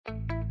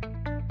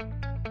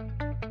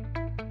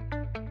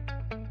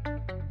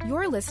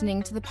You're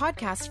listening to the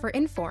podcast for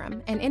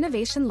Inforum, an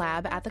innovation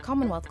lab at the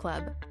Commonwealth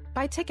Club.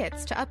 Buy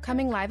tickets to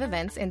upcoming live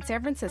events in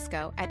San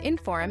Francisco at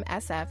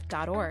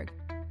inforumsf.org.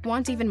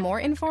 Want even more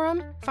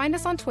Inforum? Find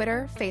us on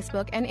Twitter,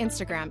 Facebook, and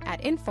Instagram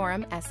at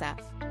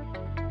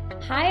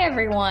InforumSF. Hi,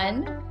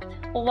 everyone.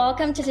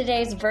 Welcome to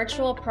today's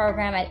virtual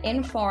program at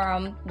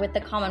Inforum with the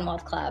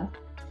Commonwealth Club.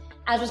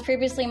 As was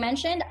previously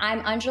mentioned,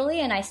 I'm Anjali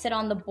and I sit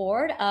on the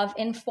board of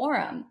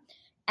Inforum.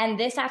 And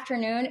this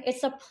afternoon,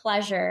 it's a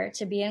pleasure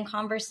to be in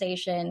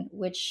conversation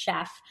with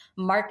Chef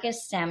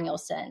Marcus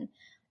Samuelsson.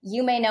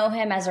 You may know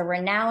him as a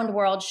renowned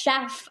world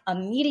chef, a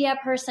media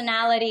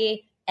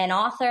personality, an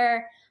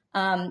author,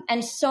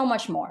 and so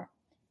much more.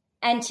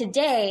 And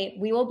today,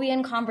 we will be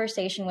in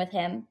conversation with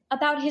him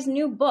about his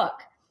new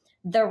book,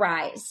 The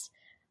Rise.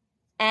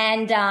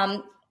 And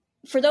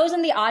for those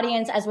in the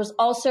audience, as was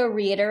also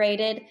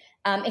reiterated,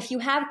 if you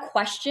have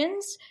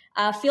questions,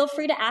 feel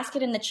free to ask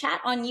it in the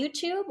chat on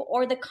YouTube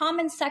or the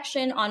comments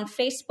section on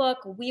Facebook.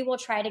 We will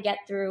try to get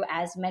through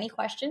as many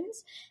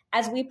questions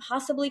as we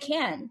possibly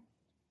can.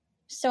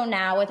 So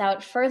now,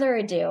 without further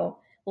ado,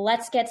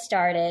 let's get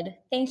started.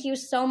 Thank you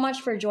so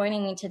much for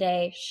joining me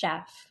today,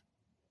 Chef.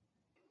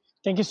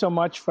 Thank you so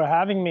much for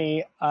having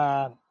me.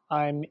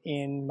 I'm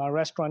in my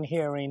restaurant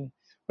here in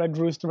Red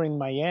Rooster in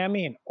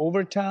Miami, in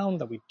Overtown,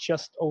 that we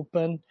just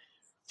opened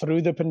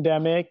through the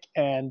pandemic.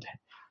 And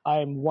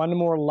I'm one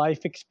more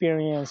life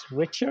experience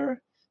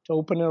richer to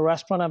open a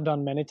restaurant I've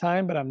done many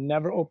times, but I've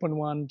never opened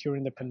one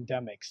during the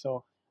pandemic.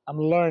 So I'm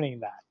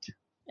learning that.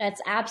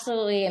 It's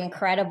absolutely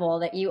incredible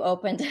that you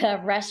opened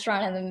a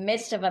restaurant in the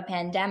midst of a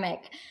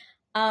pandemic.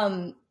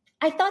 I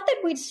thought that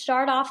we'd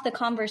start off the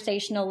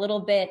conversation a little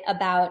bit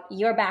about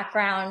your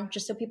background,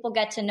 just so people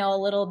get to know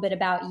a little bit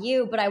about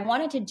you. But I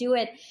wanted to do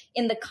it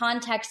in the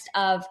context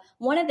of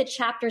one of the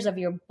chapters of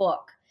your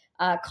book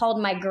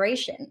called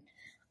Migration.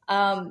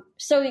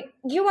 So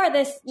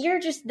you're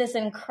just this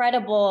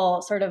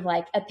incredible sort of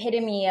like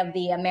epitome of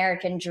the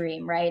American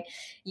dream, right?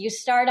 You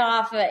start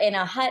off in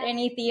a hut in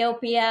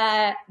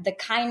Ethiopia, the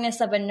kindness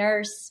of a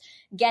nurse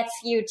gets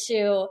you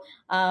to,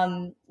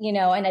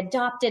 an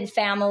adopted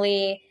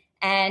family.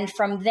 And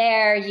from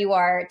there you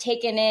are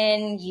taken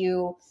in,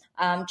 you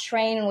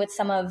train with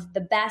some of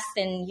the best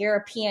in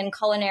European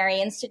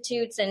culinary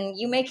institutes, and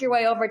you make your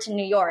way over to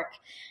New York.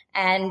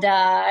 And,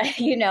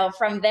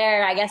 from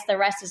there, I guess the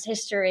rest is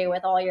history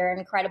with all your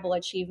incredible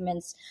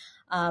achievements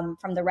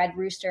from the Red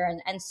Rooster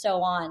and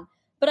so on.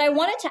 But I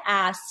wanted to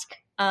ask,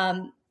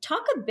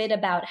 talk a bit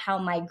about how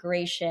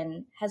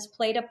migration has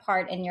played a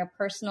part in your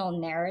personal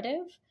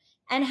narrative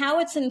and how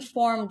it's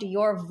informed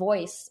your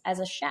voice as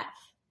a chef.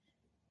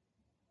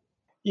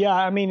 Yeah,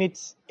 I mean,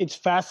 it's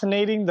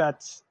fascinating.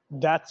 That's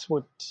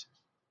what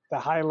the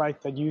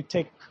highlight that you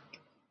take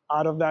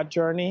out of that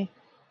journey.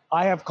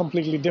 I have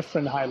completely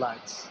different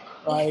highlights,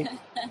 right?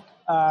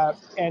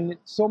 And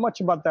so much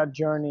about that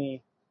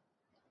journey,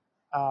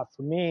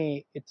 for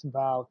me, it's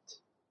about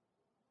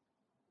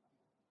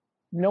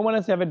no one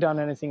has ever done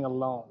anything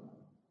alone.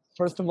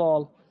 First of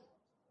all,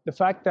 the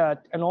fact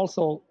that, and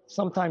also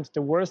sometimes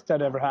the worst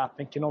that ever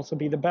happened can also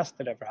be the best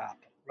that ever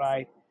happened,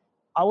 right?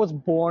 I was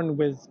born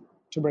with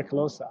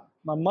tuberculosis.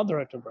 My mother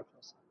had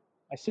tuberculosis,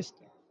 my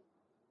sister.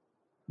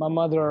 My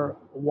mother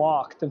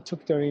walked and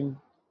took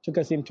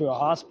us into a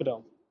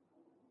hospital.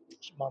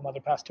 My mother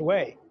passed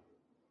away.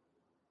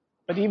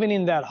 But even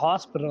in that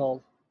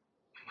hospital,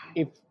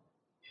 if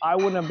I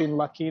wouldn't have been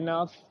lucky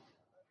enough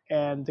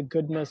and the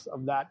goodness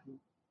of that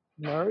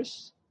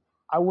nurse,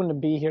 I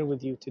wouldn't be here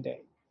with you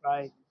today,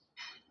 right?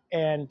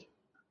 And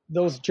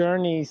those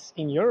journeys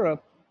in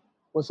Europe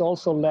was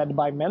also led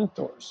by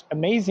mentors,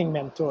 amazing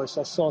mentors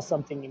that saw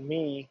something in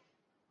me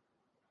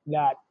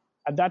that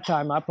at that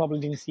time I probably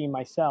didn't see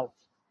myself.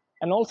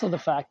 And also the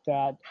fact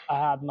that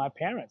I had my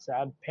parents. I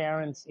had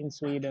parents in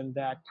Sweden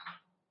that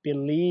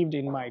believed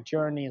in my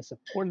journey and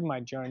supported my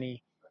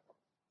journey,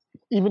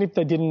 even if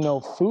they didn't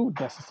know food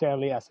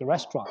necessarily as a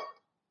restaurant,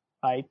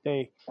 right?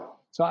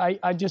 So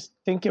I just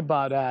think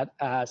about that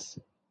as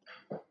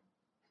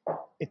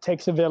it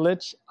takes a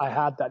village. I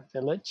had that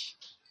village.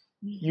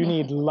 You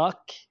need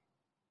luck.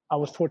 I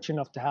was fortunate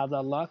enough to have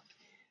that luck.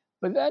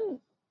 But then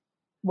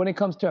when it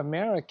comes to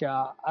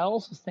America, I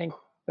also think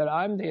that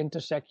I'm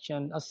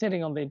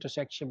sitting on the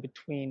intersection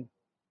between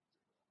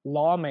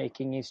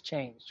lawmaking is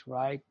changed,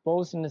 right?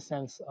 Both in the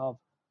sense of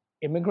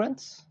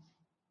immigrants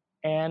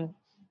and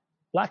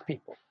Black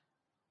people.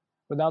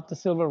 Without the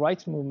civil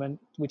rights movement,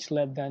 which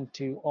led then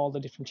to all the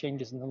different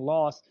changes in the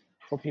laws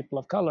for people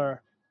of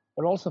color,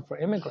 but also for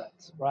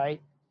immigrants,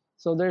 right?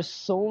 So there's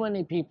so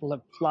many people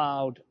have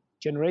plowed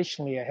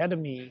generationally ahead of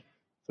me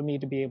for me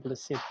to be able to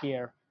sit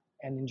here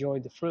and enjoy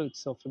the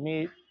fruits. So for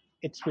me,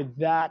 it's with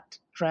that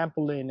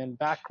trampoline and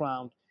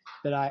background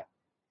that I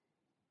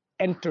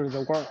enter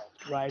the world,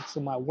 right? So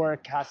my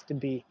work has to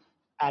be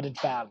added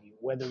value,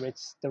 whether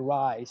it's The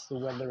Rise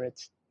or whether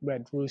it's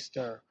Red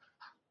Rooster.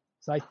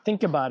 So I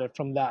think about it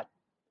from that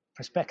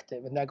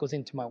perspective, and that goes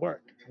into my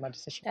work, my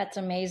decision. That's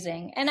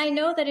amazing. And I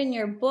know that in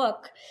your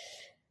book,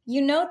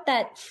 You note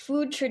that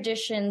food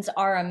traditions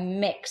are a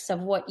mix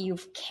of what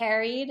you've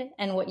carried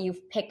and what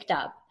you've picked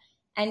up.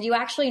 And you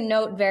actually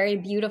note very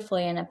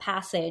beautifully in a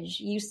passage,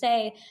 you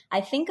say,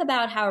 I think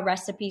about how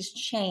recipes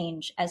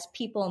change as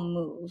people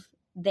move.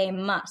 They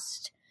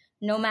must.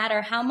 No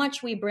matter how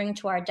much we bring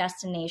to our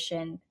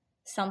destination,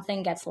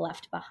 something gets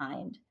left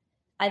behind.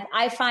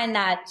 I find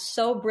that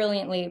so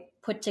brilliantly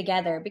put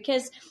together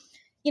because,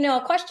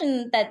 a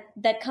question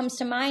that comes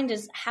to mind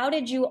is how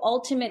did you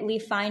ultimately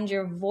find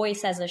your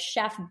voice as a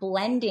chef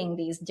blending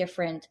these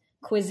different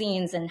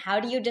cuisines, and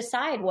how do you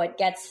decide what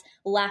gets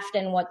left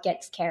and what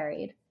gets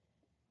carried?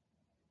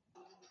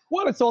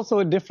 Well, it's also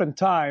a different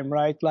time,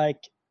 right?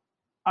 Like,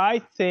 I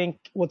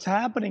think what's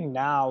happening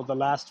now, the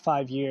last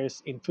 5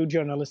 years in food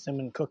journalism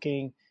and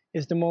cooking,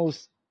 is the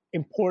most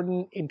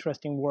important,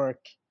 interesting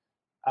work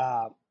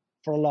uh,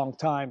 for a long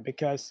time.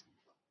 Because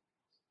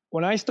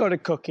when I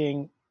started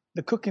cooking,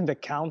 the cooking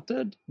that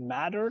counted,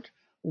 mattered,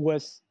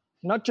 was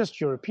not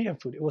just European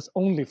food, it was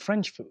only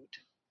French food.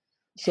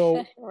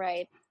 So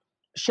Right.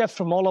 chefs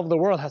from all over the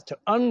world has to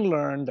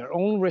unlearn their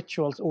own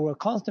rituals, or were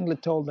constantly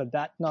told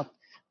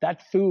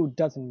that food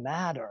doesn't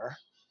matter,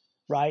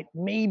 right?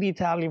 Maybe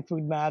Italian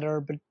food matter,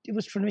 but it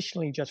was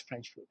traditionally just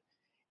French food.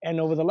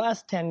 And over the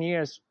last 10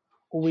 years,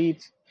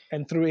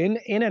 and through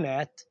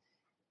internet,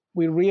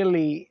 we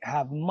really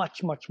have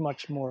much, much,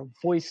 much more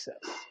voices,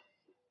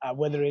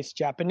 whether it's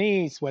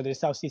Japanese, whether it's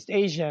Southeast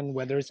Asian,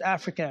 whether it's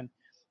African.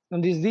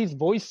 And these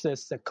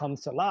voices that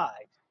comes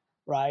alive,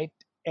 right?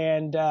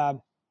 And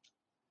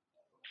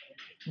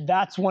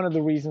that's one of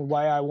the reasons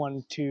why I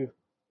wanted to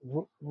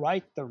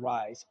write The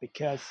Rise,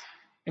 because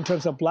in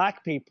terms of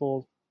Black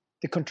people,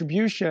 the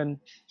contribution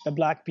that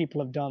Black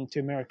people have done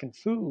to American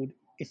food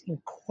is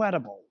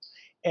incredible,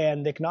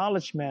 and the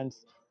acknowledgement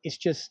is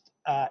just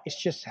it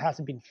just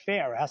hasn't been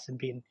fair. It hasn't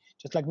been,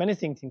 just like many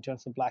things in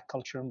terms of Black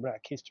culture and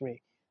Black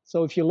history.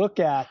 So if you look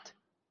at,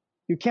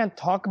 you can't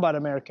talk about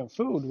American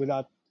food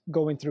without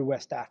going through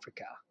West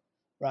Africa,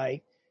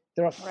 right?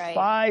 There are Right.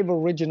 5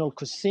 original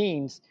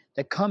cuisines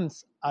that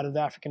comes out of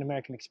the African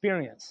American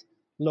experience: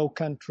 Low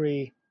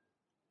Country,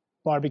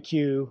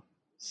 barbecue,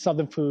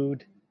 Southern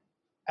food,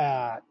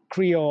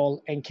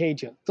 Creole, and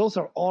Cajun. Those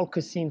are all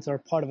cuisines that are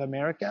part of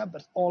America,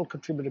 but all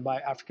contributed by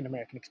African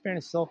American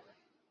experience. So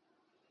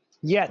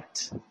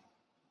yet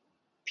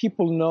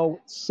people know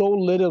so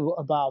little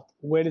about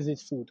where does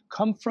this food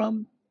come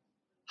from,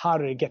 how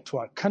did it get to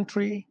our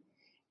country,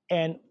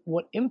 and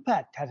what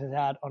impact has it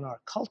had on our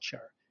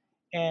culture.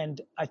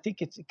 And I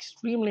think it's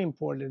extremely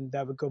important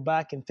that we go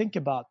back and think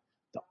about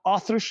the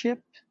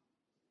authorship.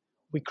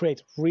 We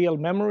create real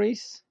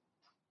memories,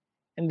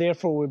 and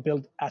therefore we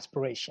build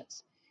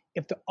aspirations.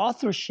 If the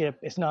authorship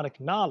is not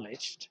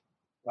acknowledged,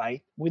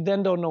 right, we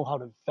then don't know how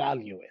to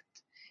value it.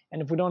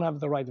 And if we don't have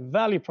the right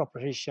value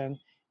proposition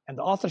and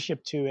the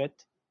authorship to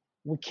it,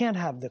 we can't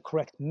have the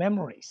correct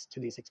memories to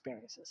these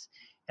experiences.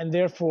 And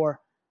therefore,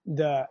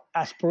 the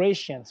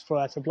aspirations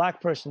for, as a Black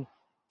person,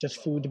 does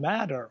food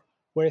matter?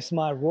 Where's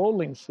my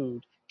role in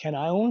food? Can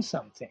I own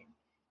something?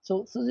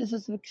 So this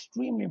is an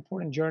extremely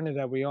important journey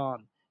that we're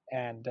on.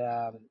 And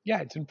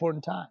it's an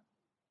important time.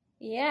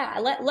 Yeah,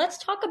 let's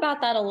talk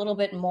about that a little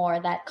bit more,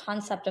 that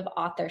concept of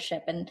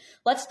authorship, and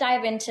let's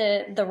dive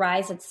into The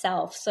Rise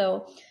itself.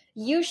 So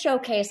you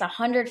showcase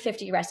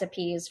 150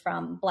 recipes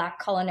from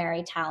Black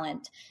culinary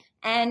talent.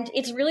 And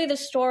it's really the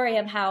story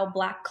of how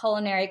Black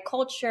culinary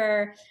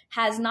culture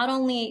has not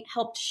only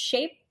helped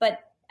shape, but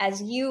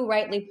as you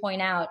rightly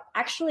point out,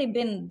 actually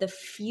been the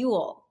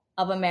fuel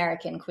of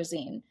American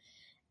cuisine.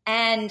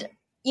 And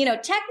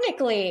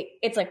technically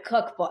it's a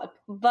cookbook,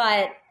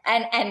 but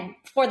and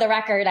for the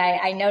record,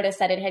 I noticed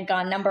that it had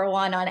gone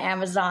 #1 on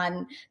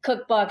Amazon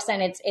cookbooks,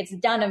 and it's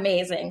done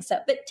amazing. So,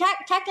 but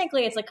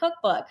technically it's a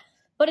cookbook,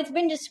 but it's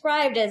been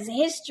described as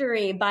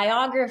history,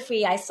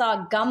 biography. I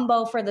saw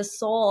Gumbo for the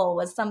Soul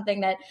was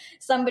something that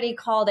somebody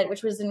called it,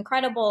 which was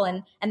incredible,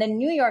 and the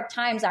New York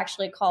Times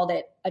actually called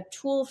it a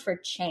tool for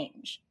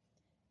change,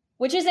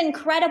 which is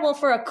incredible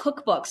for a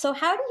cookbook. So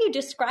how do you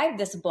describe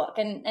this book,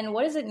 and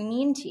what does it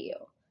mean to you?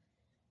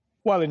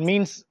 Well, it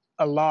means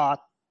a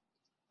lot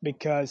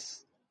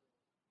because,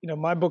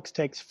 my books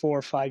takes 4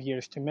 or 5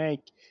 years to make,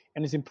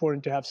 and it's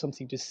important to have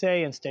something to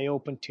say and stay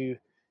open to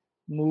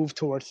move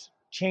towards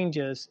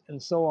changes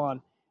and so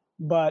on.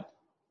 But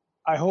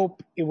I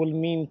hope it will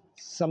mean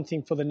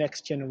something for the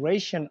next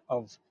generation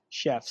of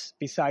chefs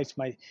besides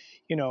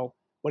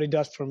what it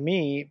does for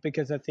me,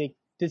 because I think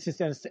this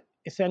is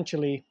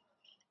essentially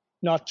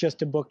not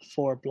just a book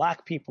for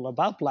Black people,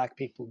 about Black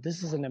people.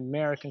 This is an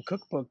American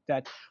cookbook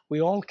that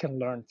we all can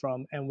learn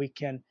from, and we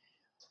can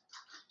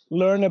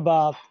learn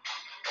about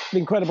the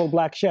incredible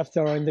Black chefs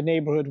that are in the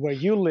neighborhood where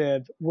you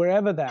live,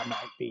 wherever that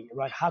might be,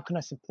 right? How can I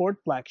support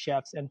Black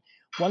chefs? And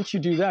once you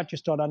do that, you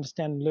start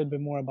understanding a little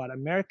bit more about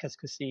America's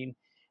cuisine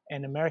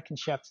and American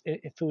chefs,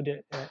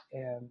 food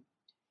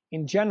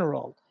in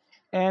general.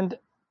 And,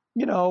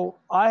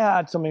 I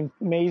had some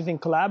amazing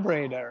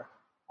collaborator,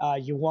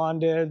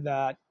 Yewande,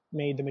 that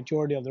made the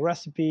majority of the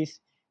recipes,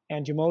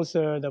 and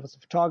Jamosa, that was a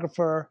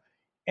photographer.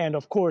 and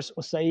of course,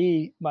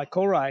 Osai, my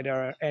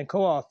co-writer and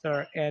co-author,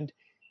 and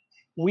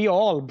we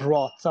all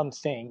brought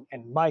something.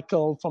 And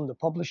Michael from the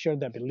publisher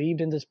that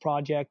believed in this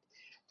project,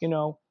 you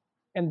know,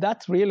 and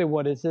that's really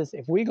what it is.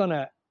 If we're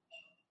gonna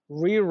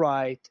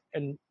rewrite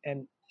and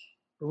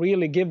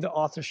really give the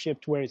authorship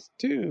to where it's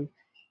due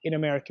in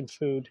American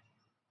food,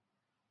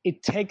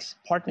 it takes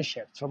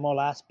partnerships from all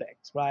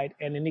aspects, right?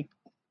 And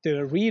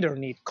the reader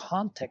needs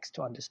context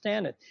to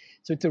understand it.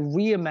 So it's a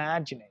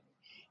reimagining,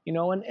 you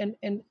know,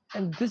 and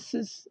this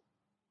is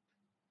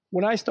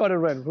when I started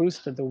Red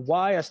Rooster. The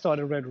why I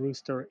started Red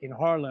Rooster in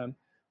Harlem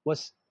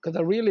was because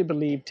I really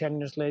believed 10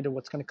 years later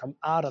what's going to come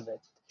out of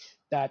it,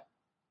 that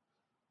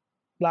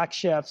Black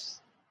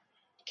chefs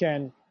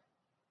can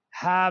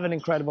have an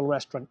incredible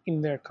restaurant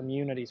in their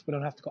communities. We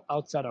don't have to go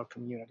outside our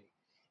community.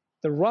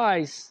 The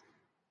Rise,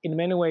 in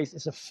many ways,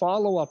 is a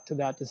follow-up to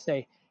that, to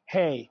say,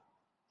 hey,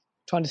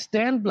 to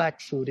understand Black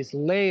food is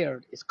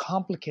layered, it's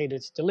complicated,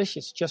 it's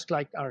delicious, just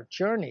like our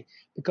journey,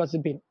 because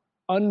it's been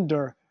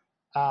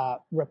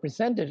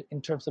represented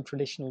in terms of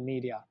traditional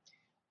media.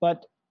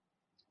 But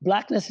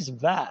Blackness is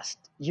vast.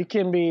 You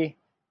can be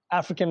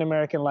African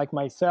American like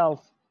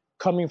myself,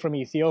 coming from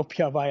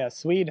Ethiopia via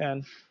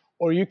Sweden,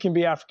 or you can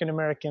be African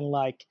American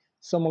like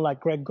someone like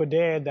Greg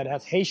Godet that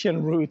has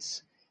Haitian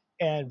roots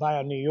and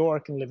via New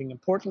York and living in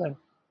Portland.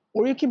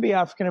 Or you can be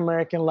African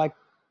American like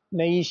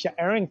Naisha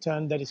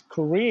Arrington that is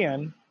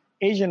Korean,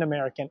 Asian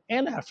American,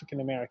 and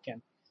African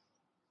American.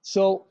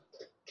 So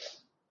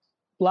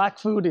Black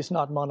food is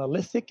not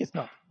monolithic. It's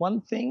not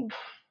one thing.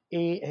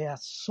 It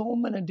has so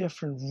many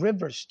different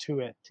rivers to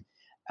it.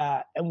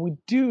 And we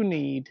do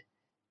need,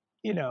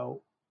 you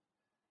know,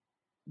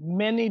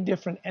 many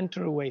different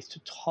entryways to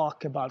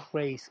talk about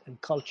race and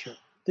culture.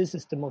 This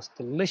is the most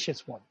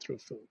delicious one through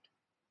food.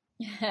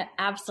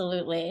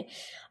 Absolutely.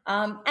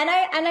 And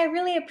I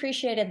really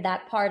appreciated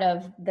that part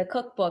of the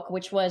cookbook,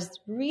 which was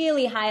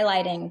really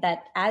highlighting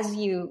that, as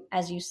you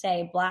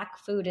say, Black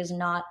food is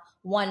not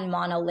one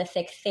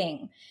monolithic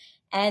thing.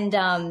 And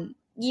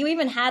you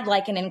even had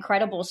like an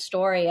incredible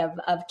story of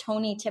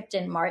Toni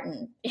Tipton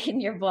Martin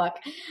in your book,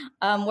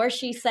 where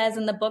she says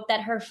in the book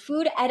that her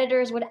food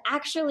editors would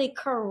actually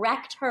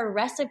correct her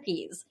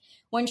recipes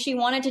when she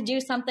wanted to do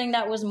something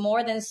that was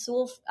more than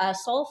soul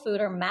food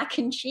or mac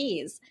and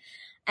cheese.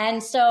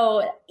 And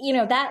so, you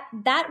know,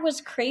 that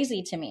was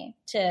crazy to me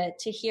to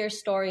hear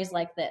stories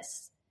like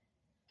this.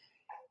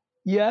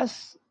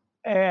 Yes,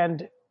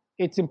 and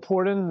it's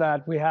important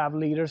that we have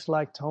leaders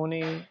like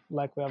Toni,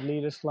 like we have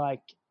leaders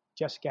like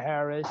Jessica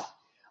Harris.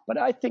 But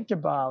I think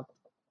about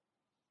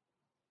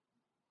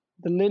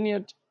the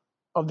lineage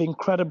of the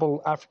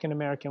incredible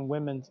African-American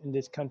women in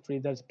this country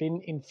that's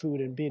been in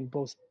food and been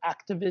both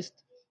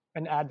activists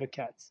and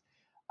advocates.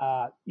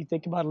 You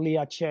think about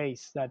Leah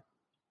Chase, that,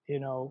 you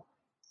know,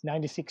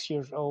 96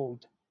 years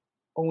old,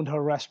 owned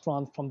her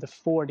restaurant from the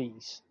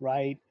 40s,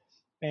 right?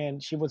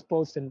 And she was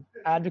both an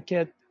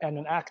advocate and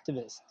an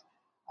activist.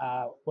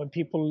 When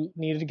people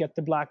needed to get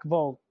the Black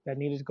vote, that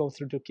needed to go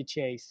through Dooky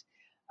Chase.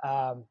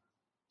 Her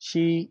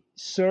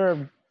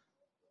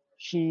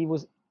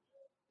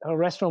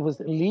restaurant was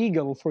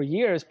illegal for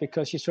years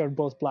because she served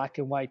both Black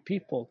and white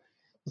people.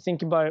 You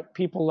think about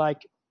people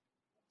like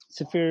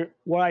Saphir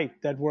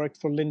White that worked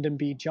for Lyndon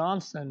B.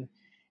 Johnson,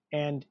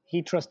 and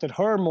he trusted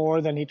her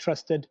more than he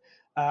trusted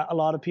a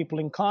lot of people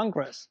in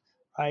Congress,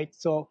 right?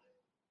 So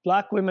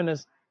Black women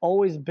has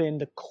always been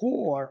the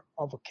core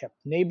of what kept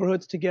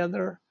neighborhoods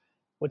together,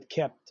 what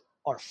kept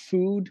our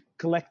food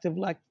collective,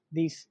 like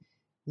these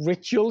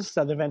rituals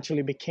that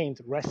eventually became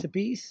the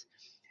recipes.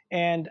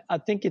 And I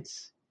think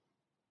it's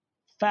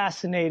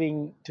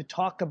fascinating to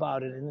talk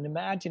about it and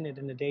imagine it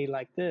in a day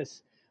like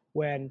this,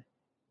 when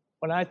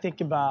I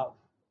think about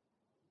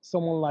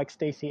someone like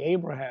Stacey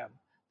Abraham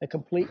that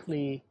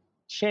completely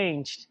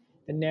changed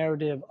the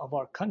narrative of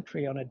our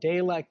country on a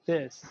day like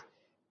this,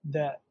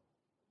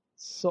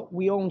 so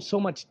we own so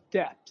much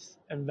depth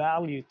and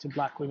value to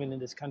Black women in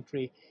this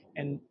country,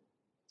 and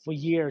for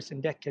years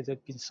and decades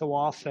it's been so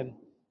often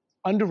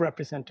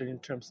underrepresented in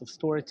terms of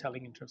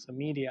storytelling, in terms of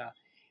media.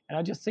 And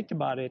I just think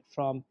about it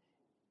from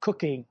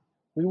cooking.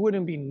 We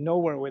wouldn't be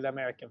nowhere with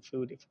American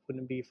food if it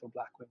wouldn't be for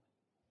Black women.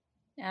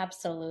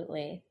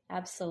 Absolutely.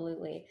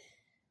 Absolutely.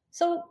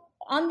 So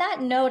on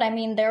that note, I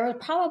mean, there were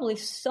probably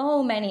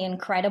so many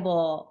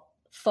incredible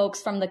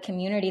folks from the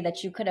community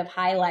that you could have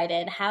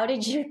highlighted. How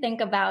did you think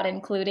about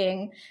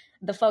including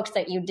the folks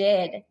that you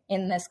did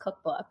in this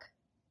cookbook?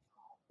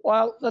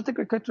 Well, that's a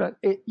great question.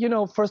 You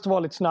know, first of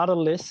all, it's not a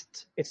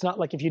list. It's not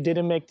like if you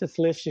didn't make this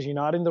list, you're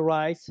not in the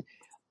Rise.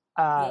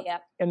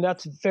 And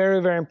that's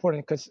very, very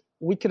important, because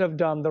we could have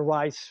done the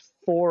Rise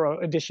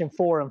 4, edition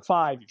 4 and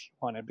 5 if you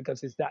wanted,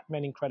 because it's that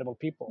many incredible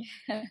people.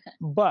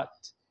 But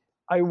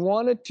I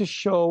wanted to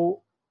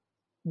show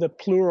the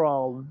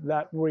plural,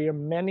 that we are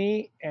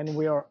many and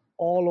we are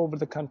all over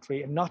the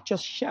country, and not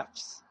just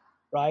chefs,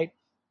 right?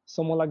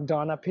 Someone like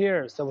Donna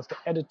Pierce, that was the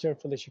editor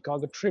for the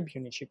Chicago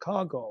Tribune in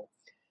Chicago.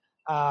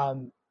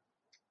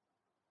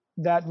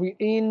 That we're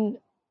in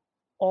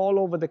all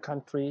over the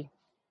country.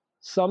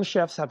 Some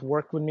chefs have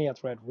worked with me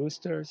at Red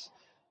Roosters.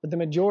 but the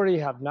majority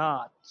have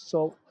not.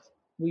 So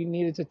we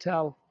needed to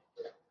tell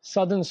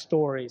Southern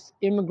stories,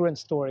 immigrant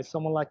stories,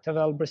 someone like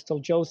Tavel Bristol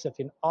Joseph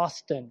in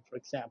Austin, for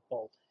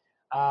example.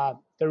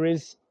 There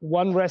is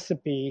one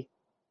recipe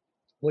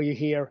where you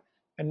hear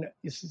and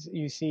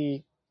you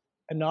see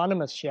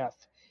anonymous chef,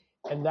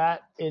 and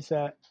that is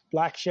a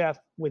black chef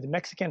with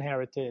Mexican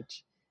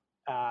heritage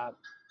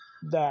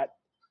that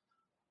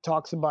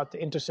talks about the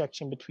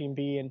intersection between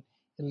being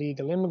a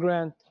legal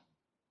immigrant,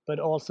 but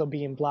also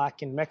being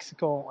black in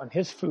Mexico on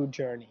his food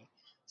journey.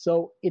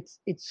 So it's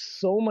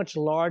so much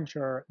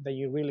larger than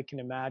you really can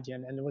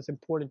imagine, and it was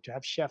important to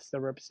have chefs that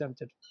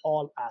represented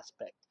all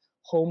aspects.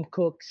 Home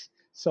cooks,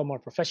 some are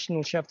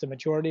professional chefs, the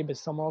majority, but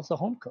some are also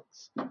home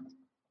cooks.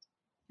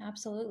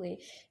 Absolutely.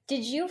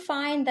 Did you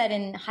find that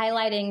in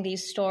highlighting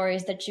these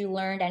stories that you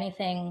learned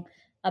anything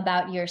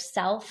about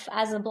yourself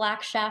as a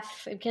Black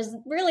chef? Because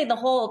really the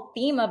whole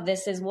theme of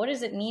this is, what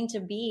does it mean to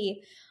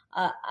be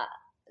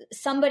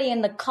somebody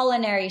in the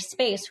culinary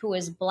space who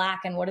is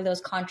Black, and what do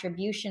those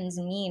contributions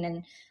mean?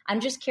 And I'm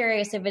just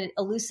curious if it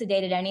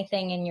elucidated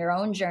anything in your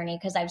own journey,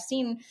 because I've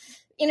seen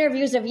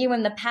interviews of you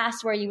in the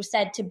past where you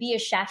said to be a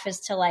chef is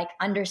to like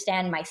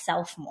understand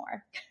myself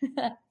more.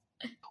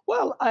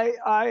 Well,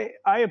 I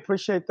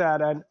appreciate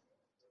that, and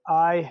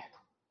I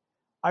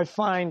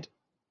find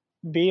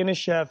being a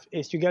chef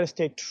is you got to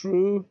stay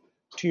true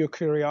to your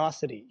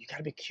curiosity. You got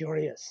to be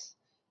curious,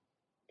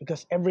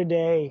 because every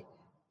day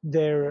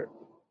there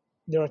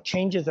are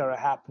changes that are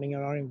happening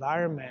in our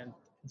environment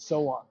and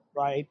so on,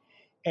 right?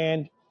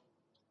 And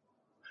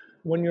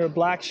when you're a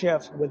Black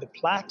chef with a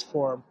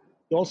platform,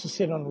 you also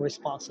sit on a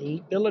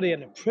responsibility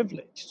and a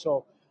privilege.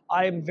 So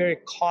I am very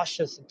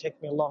cautious. It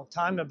takes me a long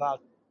time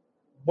about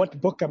what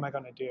book am I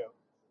going to do?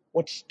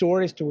 What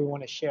stories do we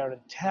want to share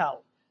and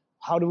tell?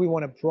 How do we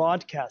want to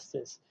broadcast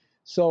this?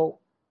 So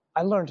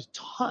I learned a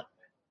ton,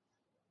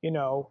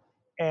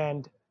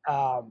 and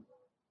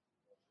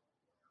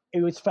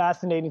it was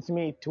fascinating to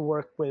me to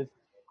work with,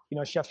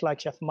 chefs like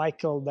Chef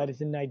Michael that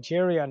is in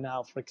Nigeria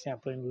now, for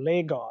example, in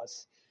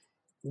Lagos.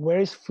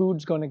 Where is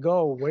food's going to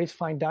go? Where is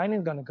fine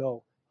dining going to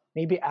go?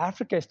 Maybe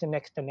Africa is the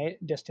next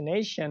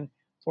destination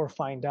for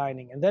fine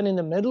dining. And then in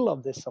the middle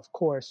of this, of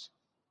course,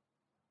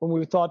 when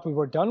we thought we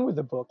were done with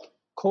the book,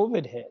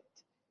 COVID hit.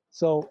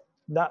 So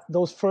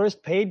those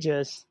first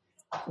pages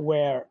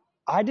where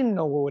I didn't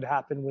know what would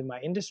happen with my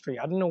industry,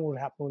 I didn't know what would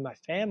happen with my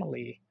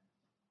family,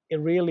 it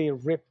really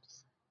ripped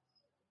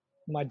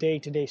my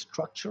day-to-day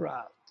structure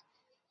out.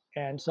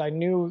 And so I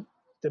knew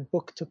the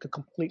book took a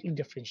completely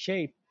different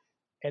shape.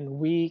 And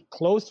we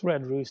closed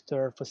Red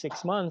Rooster for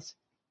 6 months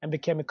and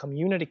became a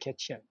community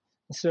kitchen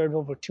and served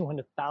over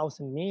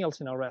 200,000 meals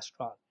in our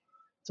restaurant.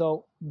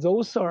 So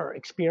those are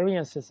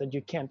experiences that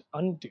you can't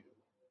undo.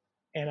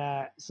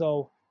 And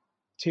so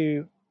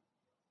to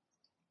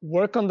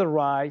work on the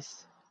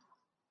rise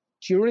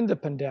during the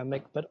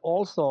pandemic, but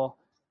also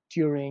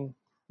during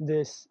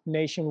this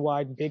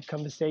nationwide big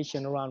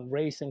conversation around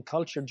race and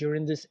culture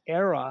during this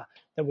era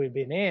that we've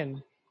been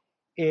in,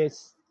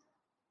 is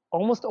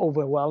almost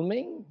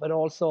overwhelming, but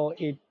also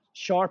it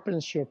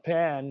sharpens your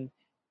pen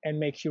and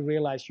makes you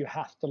realize you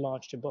have to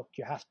launch the book,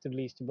 you have to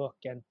release the book.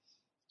 And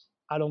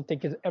I don't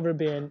think it's ever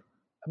been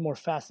a more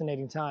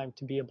fascinating time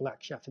to be a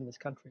Black chef in this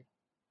country.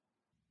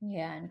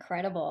 Yeah,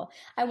 incredible.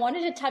 I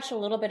wanted to touch a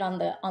little bit on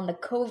the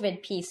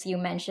COVID piece you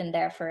mentioned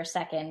there for a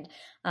second,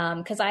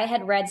 because I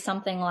had read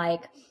something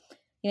like,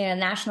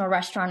 National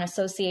Restaurant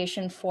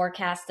Association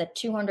forecasts that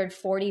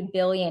 240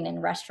 billion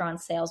in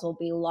restaurant sales will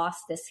be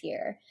lost this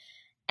year.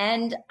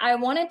 And I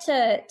wanted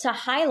to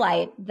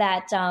highlight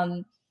that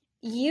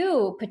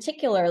you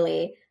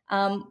particularly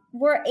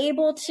were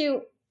able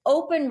to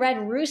open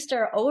Red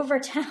Rooster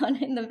Overtown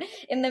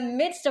in the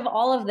midst of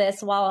all of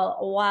this,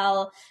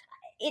 while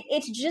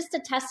it's just a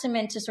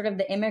testament to sort of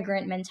the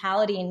immigrant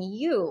mentality in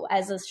you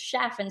as a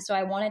chef. And so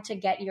I wanted to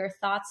get your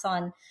thoughts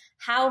on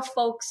how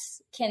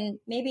folks can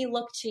maybe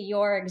look to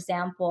your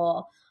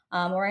example,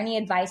 or any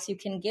advice you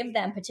can give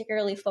them,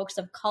 particularly folks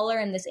of color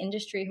in this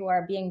industry who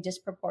are being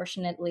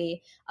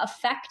disproportionately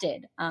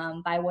affected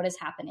by what is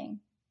happening.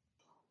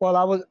 Well,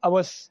 I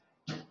was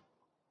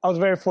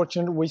very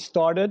fortunate. We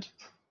started,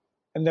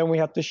 and then we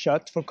had to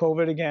shut for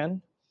COVID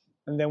again,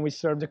 and then we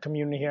served the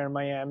community here in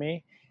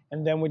Miami,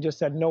 and then we just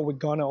said, no, we're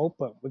gonna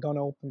open. We're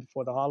gonna open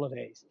before the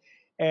holidays,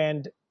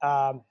 and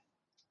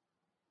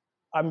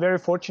I'm very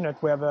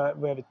fortunate. We have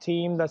a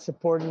team that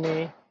supported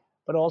me,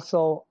 but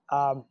also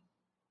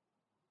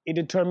it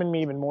determined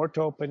me even more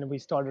to open. We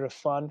started a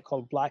fund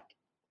called Black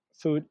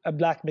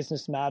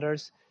Business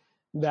Matters,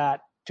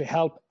 that to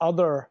help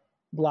other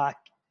Black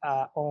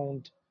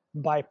owned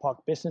BIPOC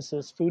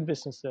businesses, food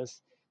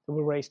businesses, that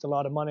we raised a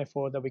lot of money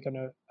for, that we're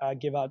going to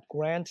give out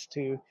grants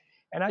to.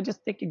 And I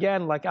just think,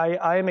 again, like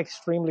I am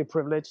extremely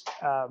privileged.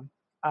 I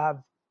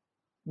have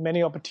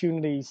many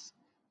opportunities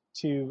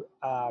to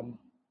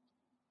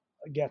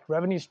get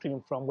revenue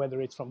stream from,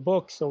 whether it's from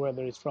books or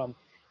whether it's from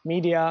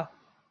media.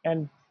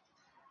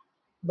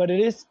 But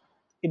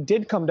it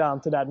did come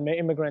down to that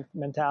immigrant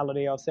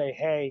mentality of say,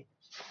 hey,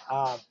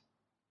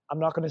 I'm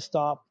not going to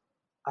stop.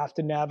 I have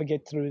to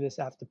navigate through this.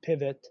 I have to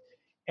pivot.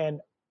 And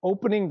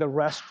opening the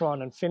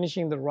restaurant and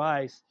finishing the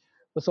rice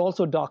was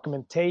also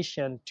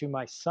documentation to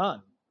my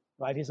son,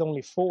 right? He's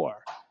only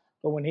 4.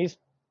 But when he's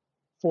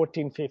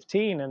 14,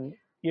 15, and,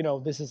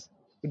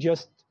 we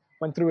just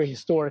went through a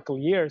historical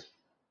years,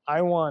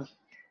 I want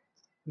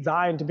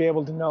Zion to be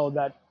able to know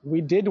that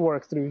we did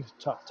work through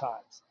tough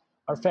times.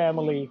 Our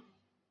family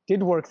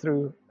did work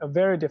through a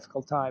very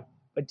difficult time,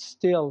 but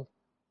still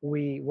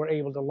we were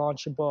able to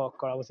launch a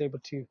book, or I was able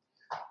to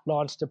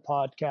launch the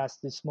podcast,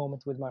 This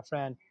Moment with My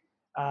Friend.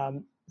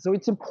 So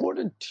it's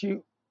important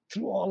through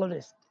all of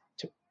this,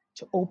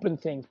 to open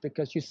things,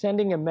 because you're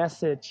sending a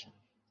message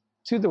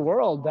to the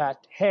world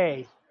that,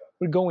 hey,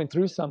 we're going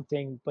through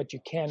something, but you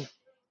can't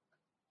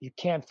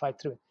fight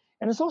through it.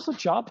 And it's also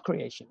job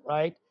creation,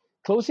 right?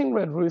 Closing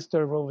Red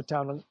Rooster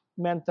Rovertown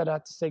meant that I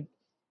had to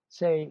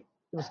say it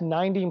was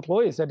 90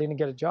 employees that didn't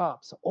get a job.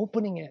 So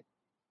opening it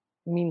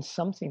means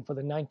something for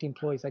the 90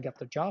 employees that got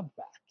their job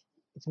back.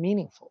 It's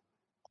meaningful.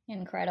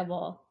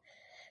 Incredible.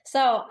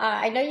 So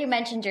I know you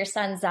mentioned your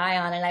son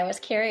Zion, and I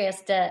was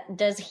curious,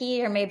 does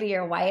he or maybe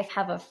your wife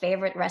have a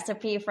favorite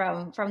recipe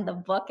from the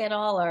book at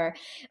all,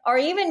 or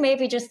even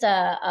maybe just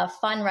a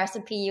fun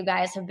recipe you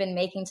guys have been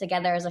making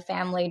together as a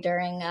family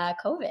during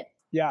COVID?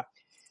 Yeah.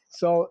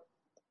 So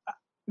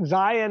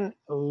Zion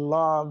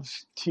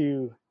loves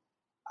to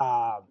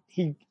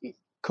he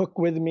cook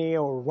with me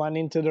or run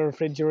into the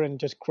refrigerator and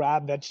just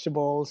grab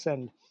vegetables.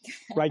 And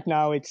right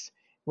now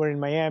we're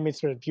in Miami,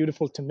 so there's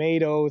beautiful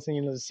tomatoes,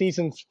 and the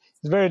season is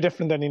very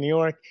different than in New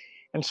York,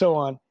 and so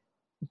on.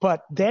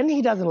 But then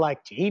he doesn't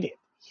like to eat it.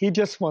 He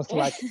just wants to,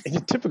 like, he's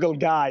a typical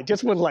guy,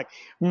 just wants to, like,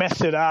 mess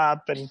it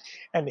up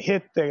and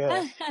hit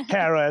the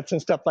carrots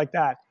and stuff like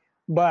that.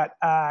 But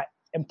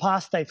and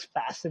pasta is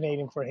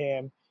fascinating for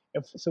him.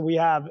 So we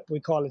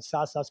call it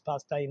Sasas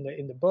pasta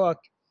in the book,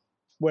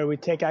 where we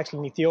take actually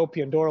an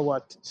Ethiopian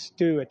Dorawat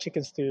stew, a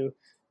chicken stew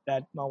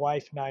that my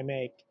wife and I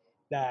make,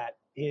 that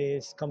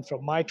comes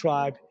from my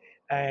tribe,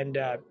 and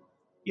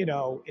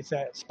it's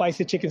a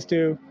spicy chicken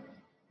stew.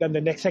 Then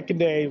the second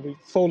day we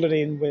fold it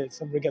in with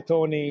some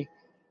rigatoni,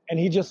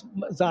 and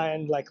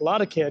Zion, like a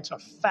lot of kids, are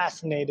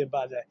fascinated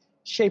by the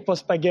shape of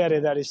spaghetti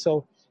that is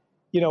so,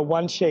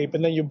 one shape,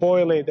 and then you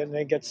boil it and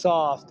it gets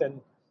soft,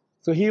 and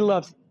so he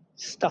loves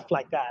stuff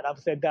like that. I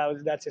would say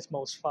that's his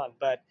most fun.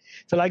 But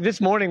so, like,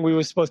 this morning we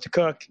were supposed to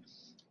cook,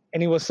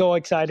 and he was so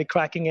excited,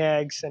 cracking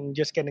eggs and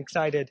just getting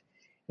excited.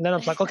 And then I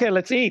was like, okay,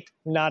 let's eat.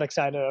 Not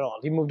excited at all.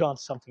 He moved on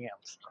to something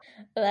else.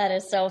 That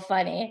is so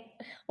funny.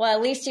 Well,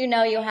 at least you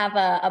have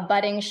a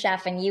budding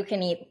chef, and you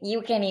can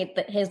eat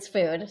his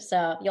food.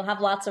 So you'll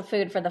have lots of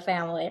food for the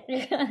family.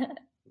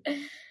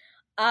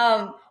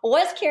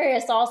 Was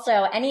curious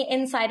also, any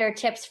insider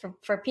tips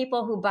for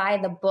people who buy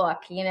the book?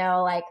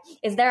 Like,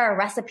 is there a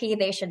recipe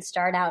they should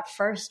start out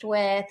first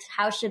with?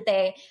 How should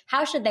they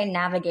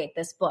navigate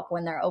this book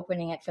when they're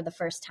opening it for the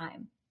first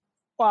time?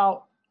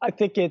 Well, I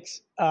think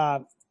it's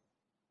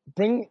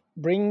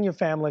bring your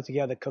family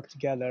together, cook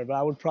together. But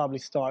I would probably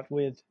start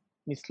with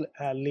Miss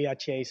Leah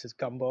Chase's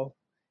gumbo,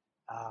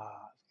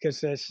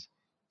 because there's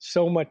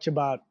so much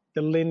about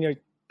the lineage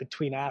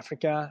between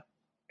Africa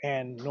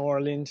and New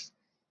Orleans.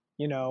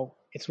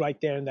 It's right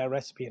there in that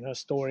recipe, and her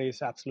story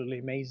is absolutely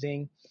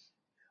amazing.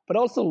 But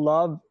also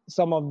love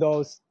some of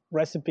those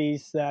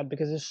recipes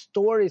because there's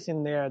stories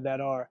in there that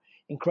are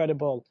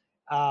incredible.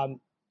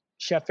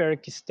 Chef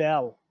Eric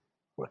Kistel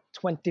worked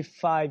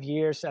 25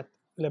 years at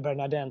Le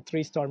Bernardin,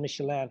 3-star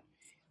Michelin.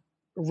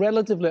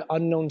 Relatively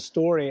unknown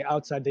story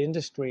outside the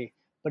industry,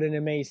 but an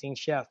amazing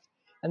chef.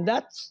 And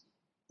that's,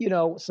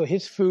 so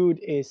his food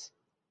is,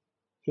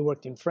 he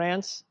worked in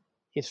France,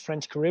 he's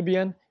French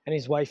Caribbean, and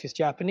his wife is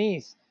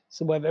Japanese.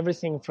 So we have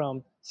everything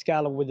from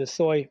scallop with the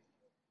soy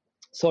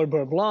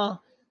beurre blanc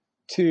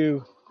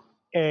to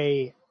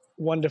a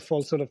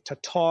wonderful sort of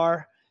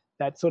tartare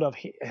that sort of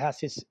has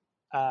his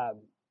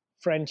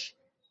French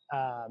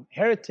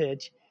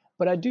heritage.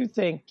 But I do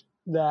think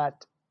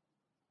that,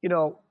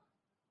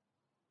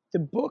 the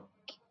book,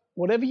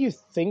 whatever you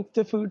think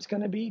the food's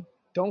going to be,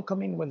 don't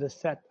come in with a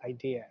set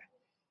idea.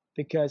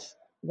 Because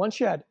once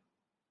you add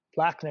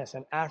Blackness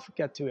and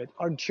Africa to it,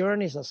 our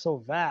journeys are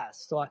so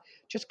vast. So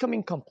just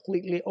coming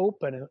completely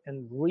open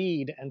and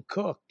read and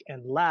cook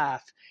and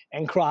laugh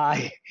and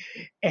cry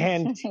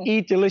and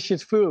eat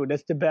delicious food.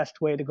 That's the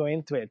best way to go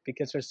into it,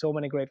 because there's so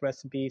many great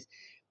recipes.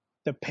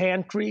 The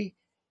pantry,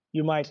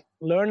 you might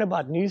learn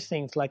about new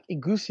things like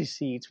egusi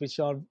seeds, which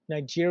are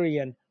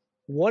Nigerian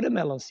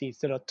watermelon seeds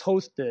that are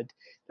toasted,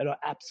 that are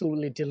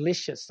absolutely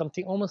delicious.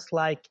 Something almost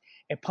like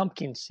a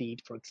pumpkin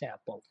seed, for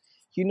example.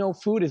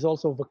 Food is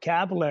also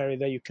vocabulary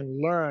that you can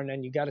learn,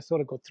 and you got to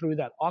sort of go through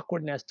that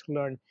awkwardness to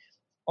learn,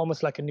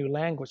 almost like a new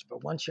language.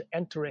 But once you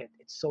enter it,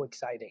 it's so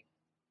exciting.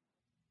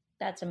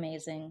 That's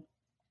amazing.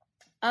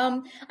 I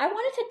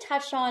wanted to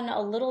touch on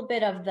a little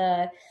bit of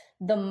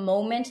the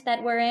moment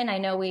that we're in. I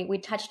know we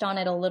touched on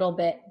it a little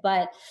bit,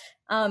 but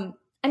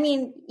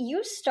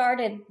you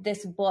started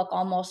this book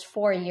almost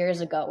 4 years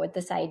ago with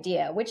this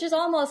idea, which is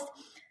almost,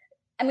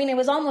 I mean, it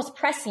was almost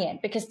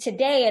prescient, because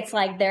today it's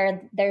like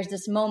there's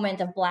this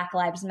moment of Black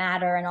Lives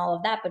Matter and all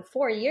of that. But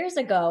 4 years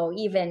ago,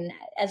 even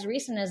as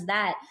recent as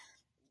that,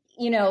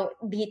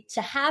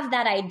 to have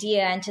that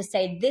idea and to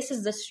say, this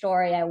is the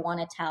story I want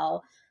to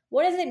tell.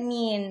 What does it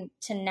mean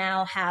to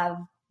now have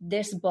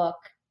this book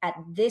at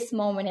this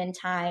moment in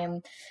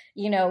time,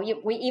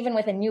 even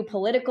with a new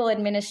political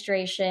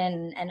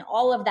administration and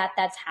all of that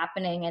that's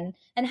happening,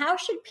 and how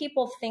should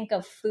people think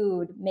of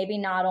food, maybe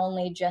not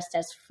only just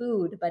as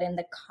food, but in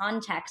the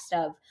context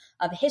of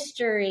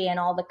history and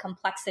all the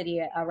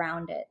complexity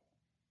around it?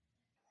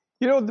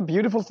 The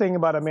beautiful thing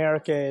about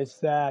America is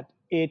that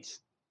it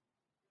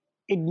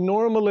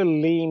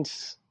normally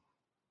leans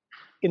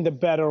in the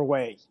better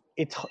way.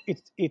 It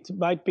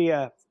might be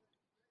a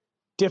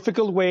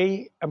difficult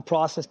way and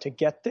process to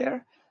get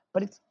there,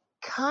 but it's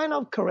kind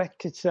of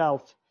correct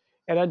itself.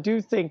 And I do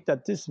think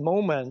that this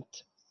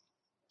moment,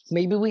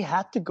 maybe we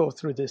had to go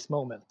through this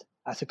moment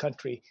as a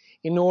country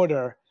in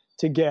order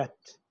to get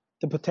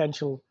the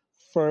potential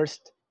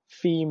first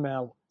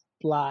female,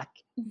 Black,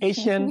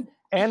 Asian,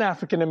 and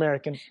African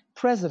American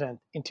president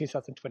in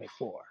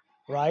 2024,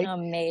 right?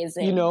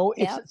 Amazing.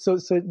 Yep. So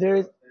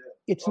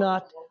it's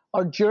not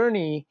our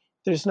journey.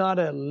 There's not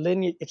a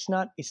linear. It's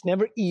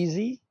never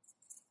easy.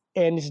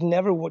 And it's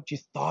never what you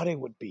thought it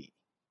would be,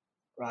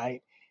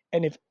 right?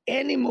 And if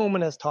any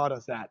moment has taught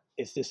us that,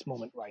 it's this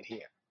moment right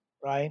here,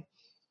 right?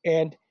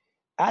 And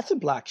as a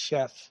Black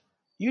chef,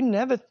 you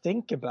never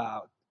think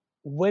about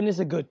when is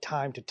a good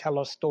time to tell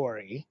a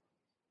story.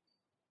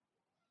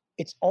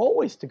 It's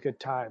always the good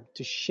time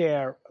to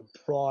share a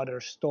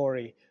broader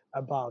story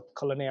about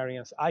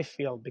culinarians, I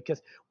feel,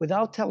 because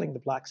without telling the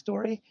Black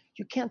story,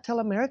 you can't tell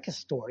America's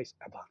stories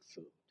about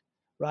food,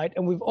 right?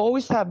 And we've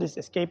always had this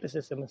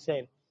escapism of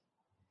saying,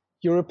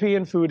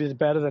 European food is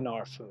better than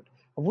our food.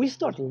 If we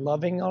start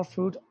loving our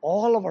food,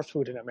 all of our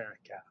food in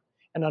America,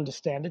 and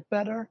understand it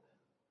better,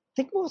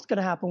 think what's going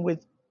to happen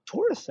with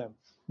tourism.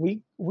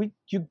 You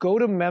go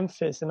to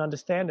Memphis and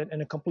understand it in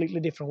a completely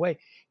different way.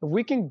 If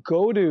we can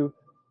go to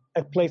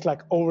a place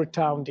like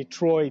Overtown,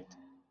 Detroit,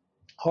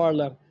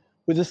 Harlem,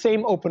 with the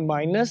same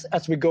open-mindedness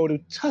as we go to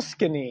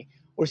Tuscany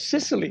or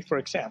Sicily, for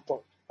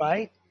example,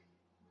 right?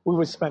 We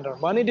would spend our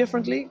money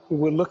differently, we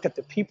would look at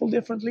the people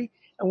differently,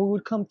 and we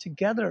would come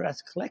together as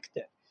a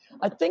collective.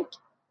 I think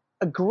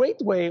a great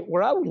way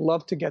where I would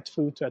love to get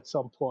food to at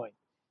some point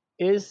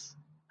is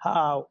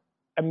how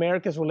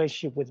America's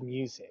relationship with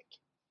music.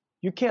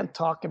 You can't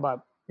talk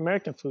about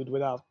American food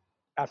without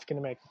African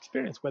American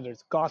experience, whether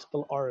it's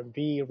gospel,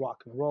 R&B,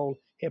 rock and roll,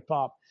 hip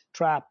hop,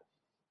 trap,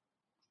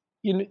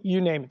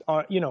 you name it,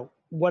 or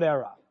what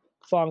era,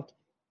 funk.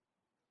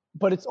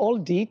 But it's all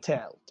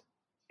detailed.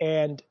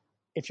 And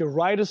if you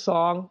write a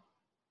song,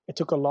 it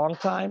took a long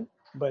time,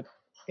 but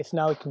it's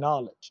now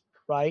acknowledged,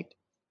 right?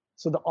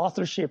 So the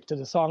authorship to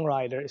the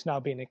songwriter is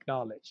now being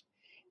acknowledged.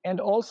 And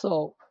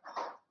also,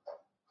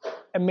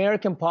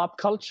 American pop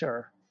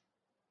culture,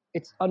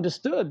 it's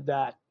understood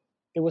that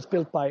it was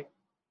built by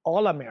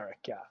all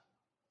America,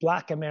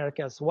 Black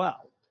America as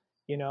well,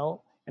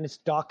 and it's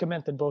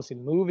documented both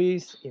in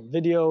movies, in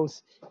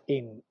videos,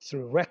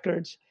 through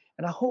records.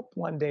 And I hope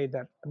one day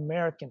that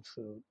American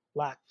food,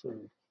 Black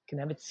food, can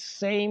have its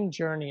same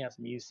journey as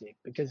music,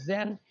 because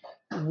then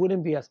it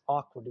wouldn't be as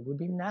awkward. It would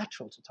be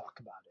natural to talk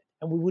about it.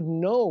 And we would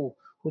know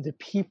who the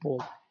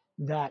people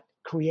that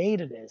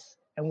created this,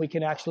 and we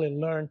can actually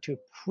learn to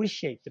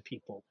appreciate the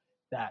people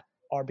that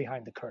are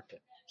behind the curtain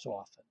so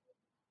often.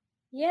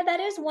 Yeah, that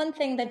is one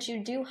thing that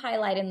you do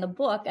highlight in the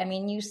book. I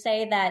mean, you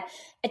say that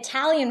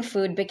Italian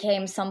food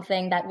became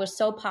something that was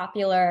so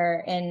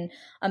popular in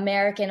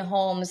American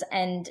homes,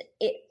 and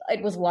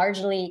it was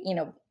largely,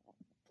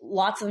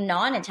 lots of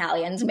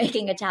non-Italians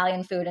making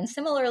Italian food. And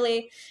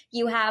similarly,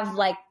 you have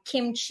like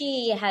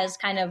kimchi has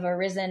kind of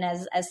arisen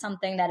as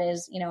something that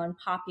is, in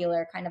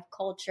popular kind of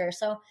culture.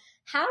 So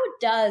how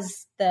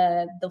does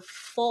the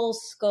full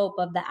scope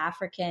of the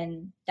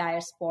African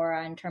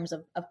diaspora in terms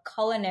of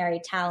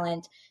culinary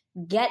talent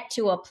get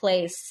to a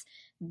place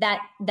that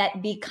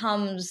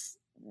becomes,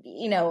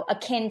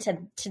 akin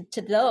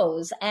to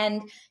those?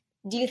 And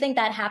do you think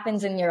that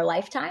happens in your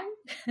lifetime?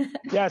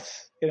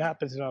 Yes, it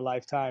happens in our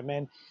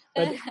lifetime.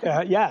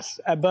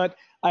 Yes, but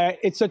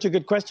it's such a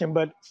good question.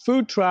 But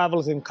food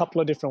travels in a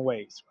couple of different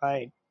ways,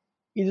 right?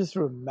 Either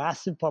through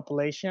massive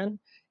population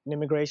and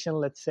immigration,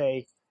 let's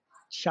say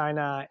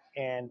China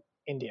and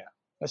India.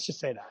 Let's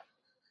just say that.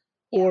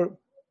 Yeah. Or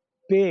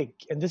big,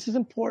 and this is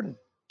important,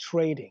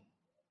 trading.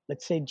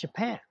 Let's say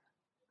Japan,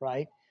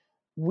 right?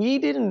 We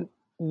didn't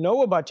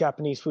know about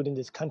Japanese food in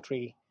this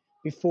country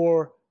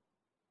before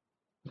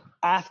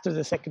after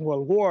the Second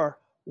World War,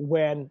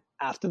 through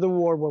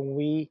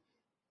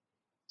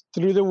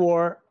the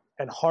war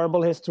and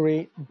horrible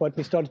history, but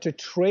we started to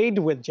trade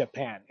with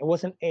Japan. It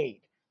wasn't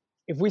aid.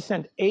 If we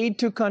sent aid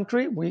to a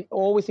country, we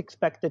always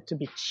expect it to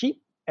be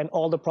cheap and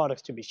all the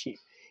products to be cheap.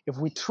 If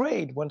we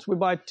trade, once we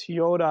buy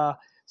Toyota,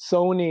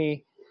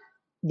 Sony,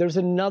 there's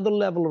another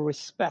level of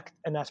respect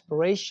and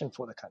aspiration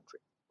for the country,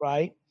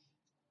 right?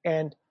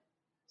 And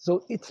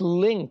So it's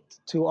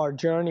linked to our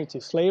journey to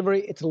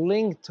slavery. It's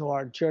linked to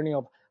our journey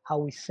of how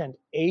we send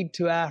aid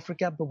to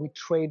Africa, but we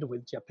trade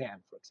with Japan,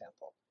 for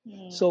example.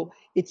 So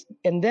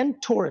and then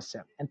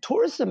tourism. And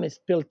tourism is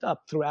built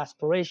up through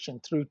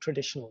aspiration, through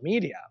traditional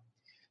media.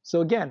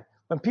 So again,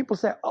 when people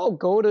say, oh,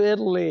 go to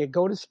Italy,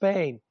 go to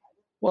Spain.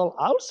 Well,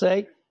 I would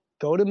say,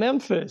 go to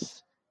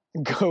Memphis,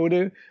 go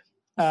to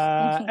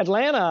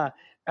Atlanta,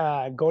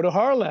 go to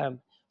Harlem.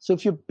 So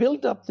if you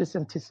build up this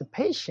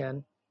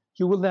anticipation,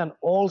 you will then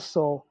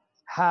also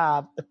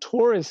have a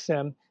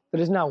tourism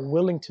that is now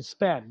willing to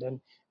spend.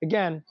 And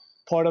again,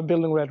 part of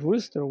building Red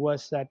Rooster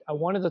was that I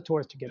wanted the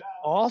tourists to get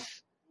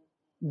off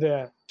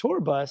the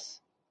tour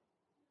bus,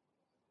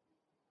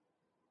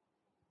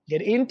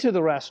 get into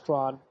the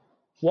restaurant,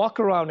 walk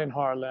around in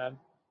Harlem,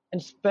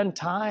 and spend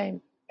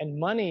time and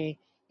money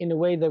in a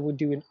way they would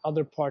do in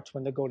other parts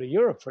when they go to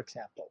Europe, for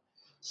example.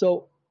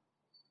 So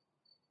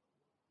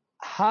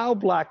how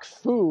Black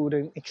food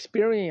and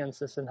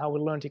experiences and how we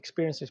learn to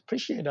experience and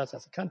appreciate us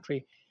as a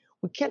country,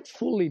 we can't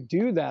fully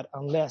do that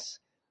unless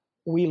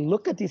we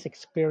look at these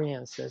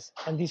experiences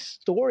and these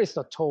stories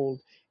are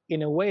told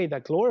in a way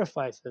that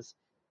glorifies us.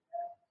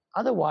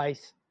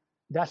 Otherwise,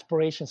 the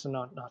aspirations are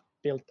not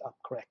built up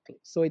correctly.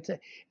 So it's a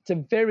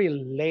very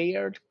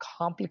layered,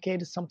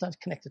 complicated, sometimes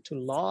connected to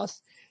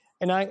loss.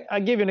 And I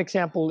give you an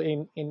example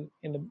in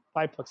the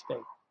BIPOC space.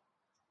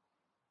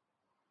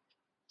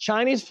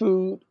 Chinese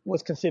food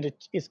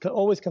is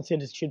always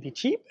considered should be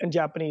cheap, and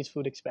Japanese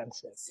food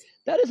expensive.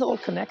 That is all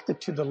connected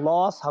to the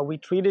laws, how we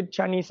treated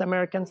Chinese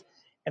Americans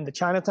and the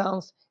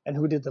Chinatowns, and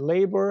who did the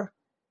labor.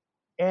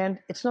 And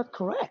it's not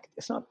correct.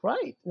 It's not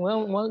right.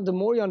 Well, the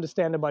more you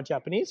understand about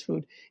Japanese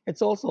food,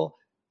 it's also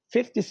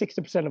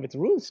 50-60% of its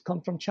roots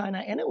come from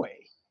China anyway.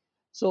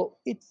 So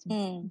it's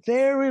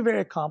very,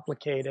 very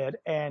complicated.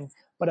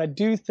 But I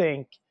do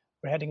think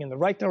we're heading in the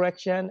right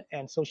direction,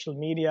 and social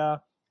media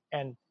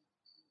and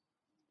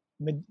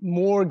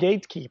more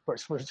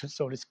gatekeepers,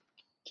 so to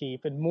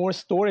speak, and more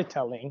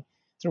storytelling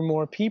through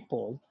more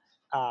people.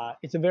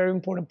 It's a very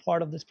important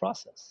part of this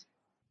process.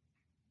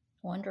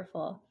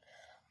 Wonderful.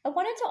 I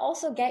wanted to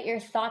also get your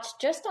thoughts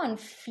just on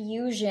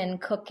fusion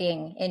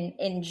cooking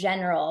in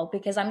general,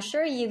 because I'm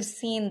sure you've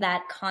seen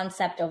that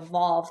concept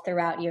evolve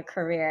throughout your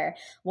career,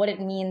 what it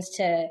means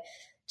to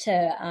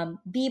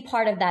be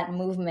part of that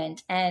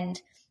movement.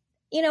 And,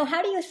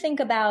 how do you think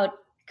about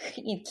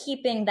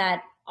keeping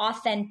that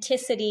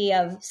authenticity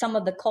of some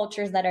of the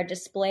cultures that are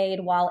displayed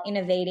while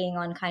innovating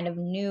on kind of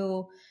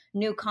new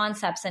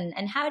concepts?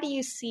 And how do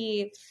you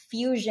see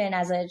fusion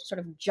as a sort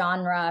of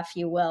genre, if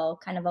you will,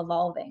 kind of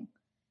evolving?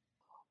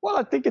 Well,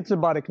 I think it's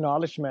about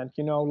acknowledgement.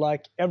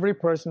 Like every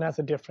person has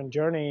a different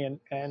journey,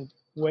 and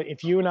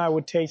if you and I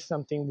would taste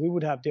something, we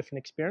would have different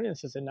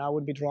experiences, and I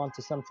would be drawn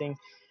to something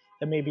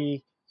that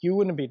maybe you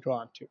wouldn't be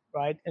drawn to,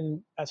 right?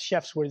 And as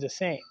chefs, we're the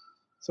same.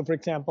 So, for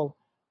example,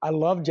 I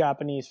love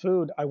Japanese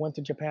food. I went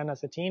to Japan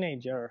as a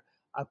teenager.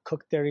 I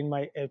cooked there in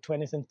my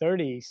 20s and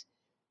 30s.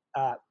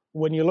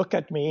 When you look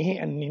at me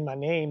and in my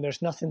name,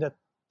 there's nothing that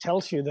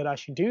tells you that I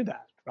should do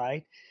that,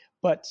 right?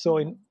 But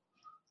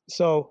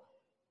so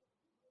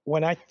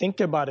when I think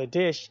about a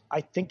dish,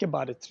 I think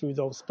about it through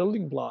those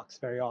building blocks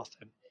very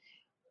often.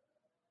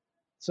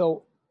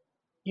 So,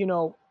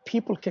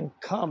 people can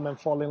come and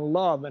fall in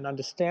love and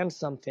understand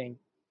something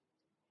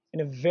in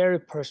a very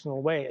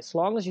personal way, as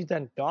long as you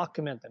then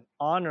document and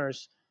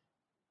honors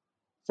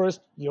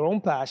first your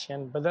own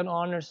passion, but then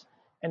honors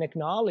and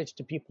acknowledge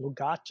the people who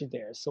got you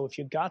there. So if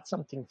you got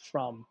something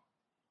from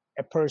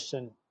a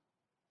person,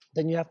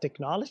 then you have to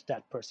acknowledge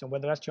that person,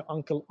 whether that's your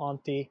uncle,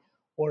 auntie,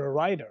 or a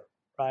writer,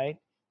 right?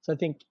 So I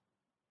think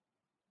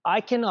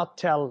I cannot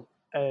tell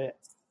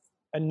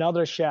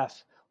another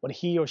chef what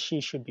he or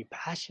she should be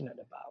passionate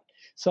about.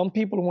 Some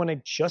people want to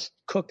just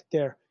cook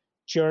their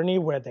journey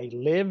where they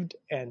lived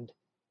and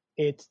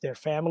it's their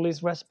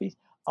family's recipes.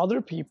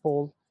 Other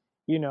people,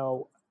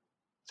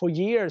 for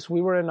years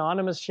we were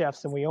anonymous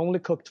chefs and we only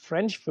cooked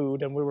French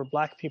food, and we were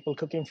Black people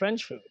cooking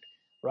French food,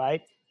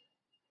 right?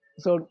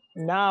 So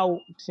now,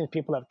 since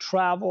people have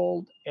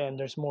traveled and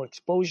there's more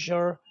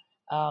exposure,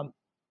 the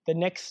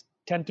next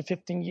 10 to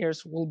 15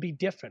 years will be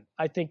different.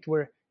 I think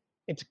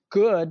it's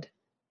good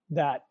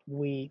that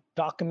we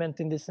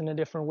documenting this in a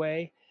different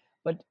way,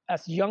 but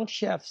as young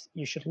chefs,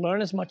 you should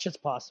learn as much as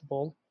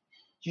possible.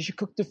 You should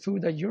cook the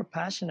food that you're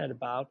passionate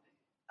about,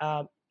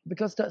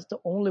 because that's the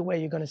only way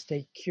you're going to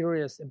stay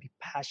curious and be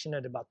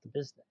passionate about the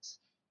business.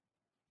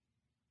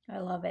 I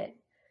love it.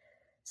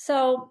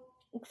 So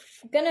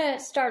I'm going to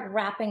start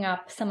wrapping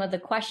up some of the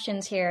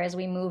questions here as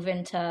we move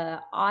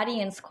into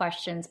audience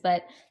questions,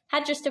 but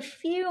had just a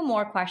few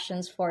more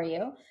questions for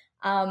you.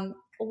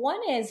 One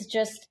is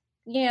just,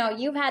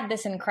 you've had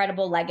this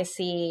incredible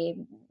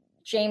legacy,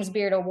 James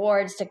Beard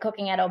Awards to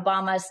cooking at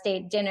Obama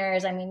state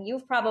dinners. I mean,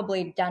 you've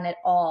probably done it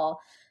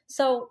all.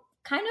 So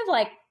kind of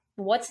like,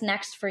 what's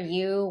next for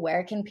you?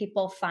 Where can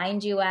people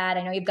find you at?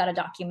 I know you've got a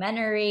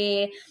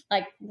documentary.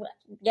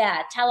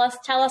 Tell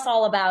us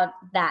all about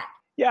that.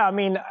 Yeah, I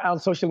mean, on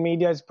social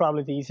media is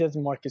probably the easiest.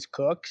 Marcus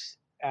Cooks.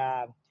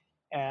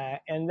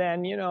 And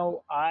then,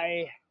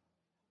 I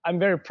I'm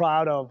very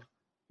proud of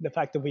the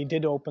fact that we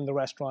did open the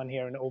restaurant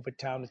here in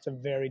Overtown. It's a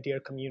very dear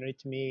community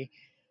to me.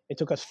 It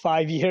took us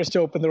 5 years to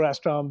open the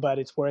restaurant, but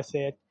it's worth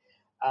it.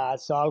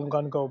 So I'm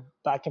going to go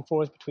back and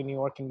forth between New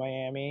York and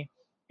Miami.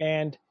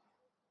 And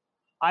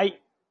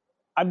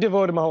I've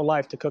devoted my whole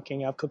life to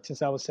cooking. I've cooked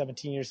since I was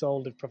 17 years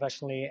old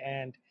professionally,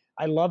 and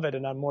I love it.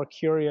 And I'm more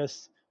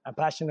curious. I'm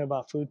passionate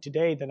about food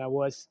today than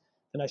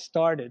I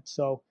started.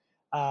 So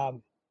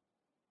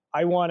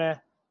I want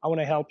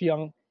to help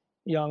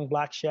young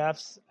Black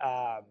chefs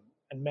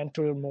and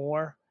mentor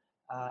more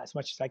as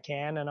much as I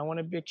can. And I want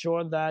to make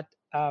sure that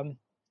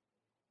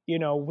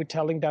we're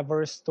telling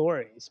diverse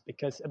stories,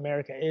 because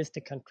America is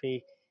the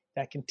country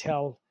that can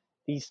tell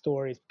these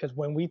stories. Because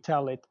when we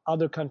tell it,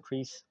 other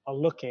countries are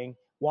looking,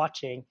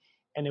 watching,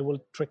 and it will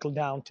trickle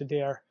down to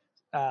their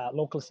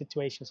local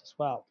situations as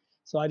well.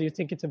 So I do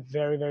think it's a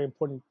very, very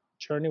important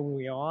journey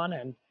we're on.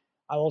 And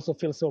I also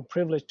feel so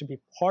privileged to be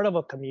part of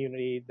a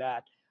community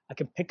that I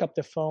can pick up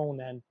the phone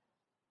and,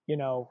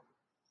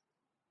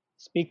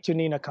 speak to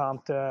Nina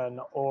Compton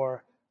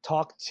or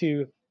talk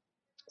to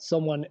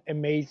someone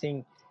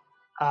amazing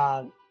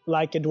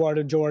like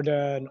Eduardo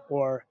Jordan,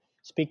 or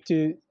speak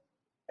to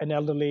an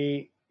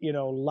elderly,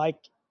 like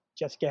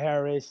Jessica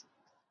Harris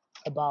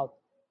about,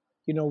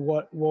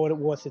 what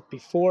was it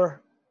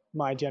before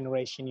my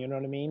generation, you know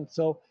what I mean?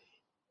 So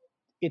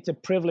it's a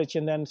privilege.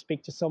 And then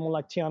speak to someone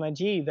like Tiana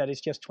G that is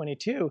just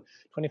 22,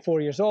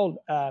 24 years old.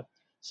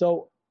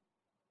 So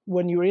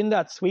when you're in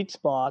that sweet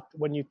spot,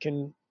 when you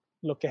can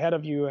look ahead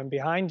of you and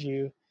behind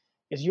you,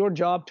 it's your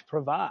job to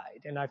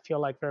provide. And I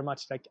feel like very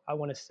much like I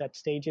want to set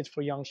stages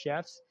for young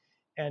chefs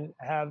and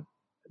have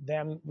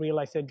them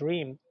realize their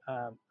dream.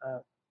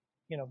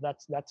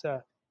 That's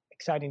a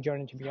exciting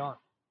journey to be on.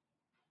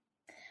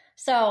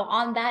 So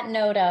on that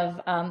note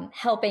of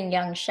helping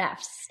young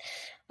chefs,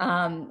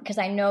 because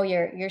I know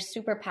you're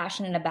super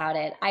passionate about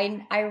it.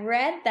 I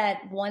read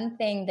that one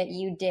thing that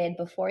you did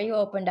before you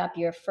opened up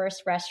your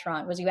first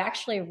restaurant was you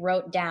actually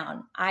wrote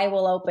down, I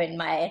will open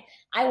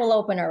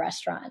a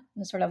restaurant,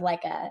 sort of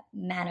like a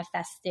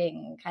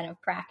manifesting kind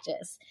of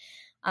practice.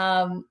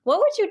 What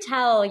would you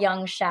tell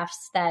young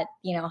chefs that,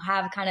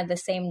 have kind of the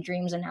same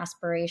dreams and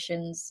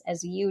aspirations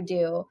as you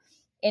do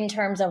in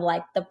terms of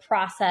like the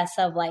process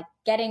of like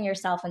getting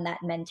yourself in that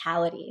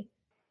mentality?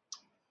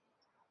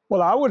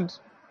 Well, I would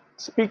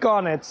speak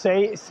on it.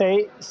 Say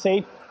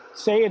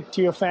it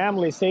to your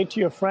family, say it to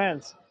your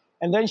friends,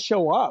 and then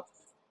show up.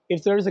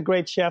 If there's a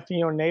great chef in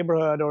your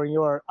neighborhood or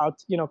you're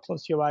out,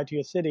 close to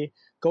your city,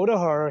 go to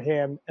her or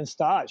him and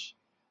stage.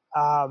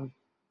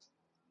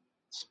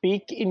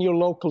 Speak in your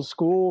local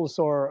schools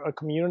or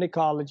community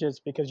colleges,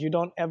 because you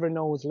don't ever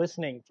know who's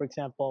listening. For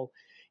example,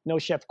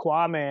 Chef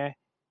Kwame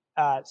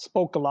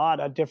spoke a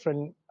lot at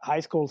different high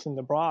schools in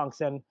the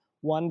Bronx. And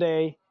one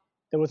day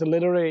there was a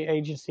literary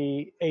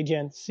agency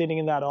agent sitting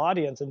in that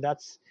audience, and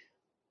that's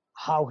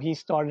how he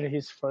started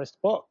his first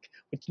book,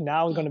 which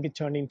now is going to be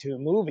turned into a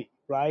movie,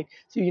 right?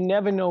 So you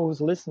never know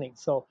who's listening.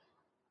 So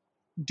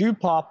do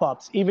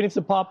pop-ups, even if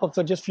the pop-ups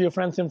are just for your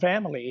friends and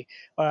family,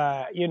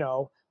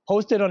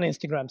 post it on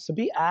Instagram. So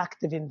be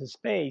active in the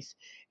space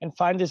and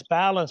find this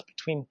balance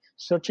between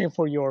searching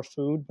for your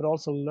food, but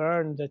also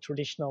learn the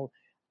traditional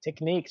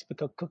techniques,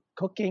 because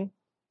cooking,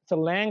 it's a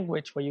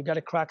language where you got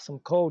to crack some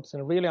codes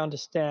and really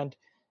understand.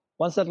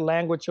 Once that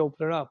language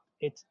opens up,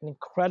 it's an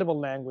incredible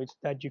language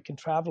that you can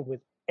travel with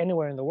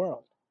anywhere in the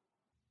world.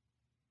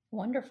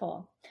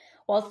 Wonderful.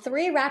 Well,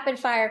 3 rapid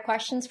fire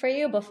questions for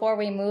you before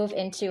we move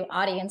into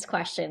audience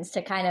questions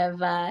to kind of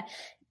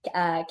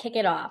kick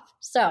it off.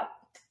 So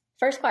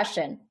first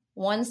question,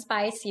 one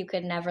spice you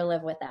could never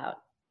live without.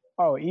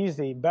 Oh,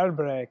 easy.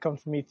 Berbere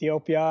comes from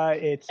Ethiopia.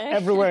 It's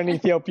everywhere in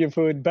Ethiopian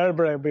food.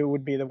 Berbere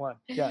would be the one.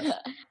 Yes.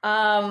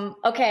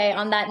 Okay.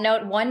 On that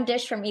note, one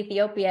dish from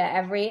Ethiopia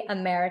every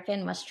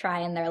American must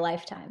try in their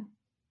lifetime.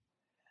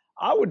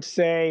 I would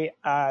say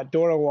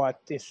Dorawat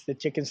is the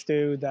chicken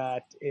stew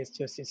that is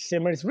it's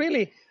simmered. It's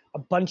really a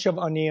bunch of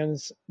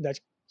onions that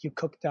you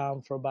cook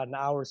down for about an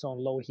hour or so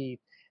on low heat.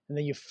 And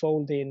then you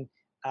fold in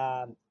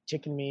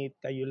chicken meat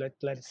that you let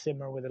it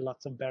simmer with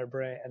lots of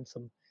berbere and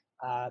some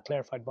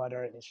clarified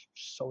butter, and it's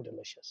so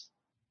delicious.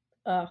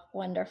 Oh,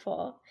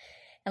 wonderful.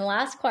 And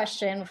last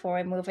question before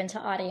we move into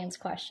audience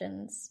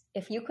questions.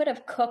 If you could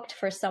have cooked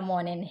for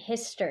someone in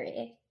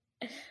history,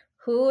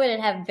 who would it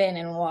have been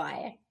and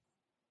why?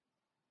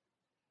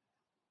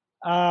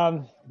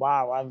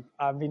 Wow,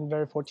 I've been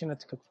very fortunate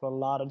to cook for a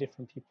lot of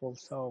different people.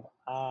 So,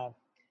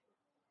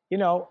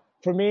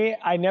 for me,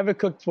 I never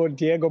cooked for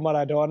Diego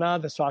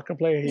Maradona, the soccer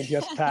player he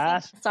just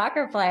passed.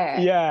 Soccer player.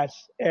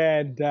 Yes,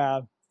 and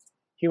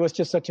he was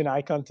just such an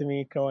icon to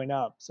me growing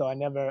up. So I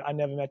never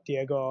met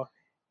Diego,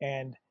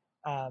 and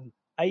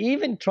I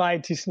even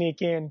tried to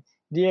sneak in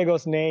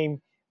Diego's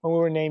name when we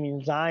were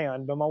naming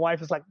Zion, but my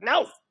wife was like,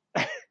 "No,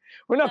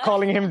 we're not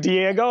calling him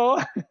Diego."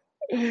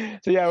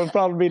 So yeah, it would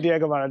probably be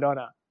Diego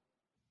Maradona.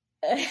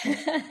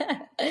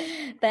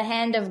 The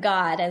hand of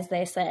God, as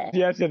they say.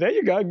 Yeah, so there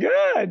you go.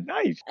 Good,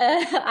 nice.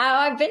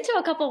 I've been to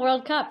a couple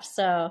World Cups,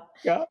 so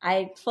yeah.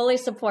 I fully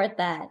support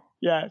that.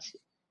 Yes.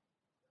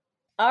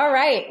 All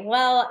right.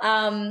 Well,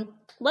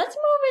 let's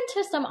move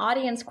into some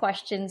audience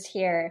questions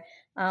here.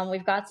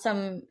 We've got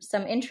some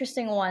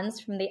interesting ones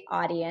from the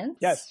audience.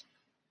 Yes.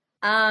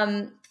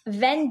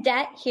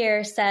 Vendette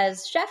here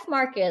says, Chef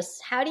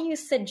Marcus, how do you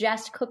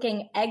suggest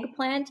cooking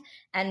eggplant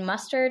and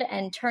mustard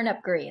and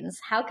turnip greens?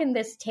 How can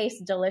this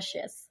taste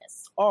delicious?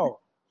 Oh,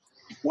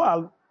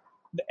 well,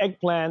 the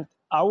eggplant,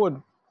 I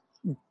would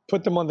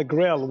put them on the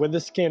grill with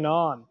the skin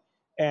on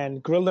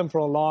and grill them for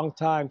a long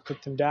time,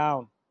 cook them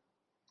down,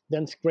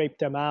 then scrape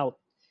them out.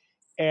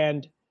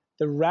 And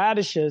the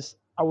radishes,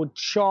 I would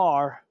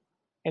char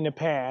in a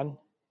pan,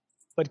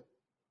 but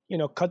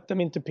cut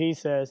them into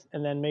pieces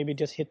and then maybe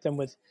just hit them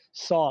with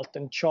salt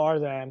and char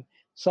them,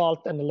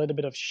 salt and a little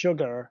bit of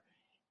sugar.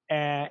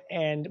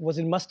 And was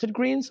it mustard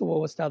greens or what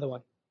was the other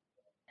one?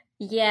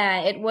 Yeah,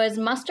 it was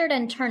mustard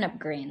and turnip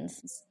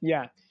greens.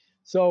 Yeah.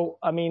 So,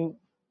 I mean,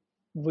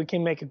 we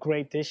can make a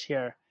great dish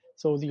here.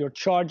 So your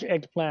charred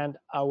eggplant,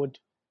 I would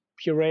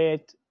puree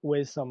it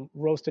with some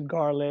roasted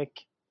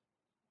garlic,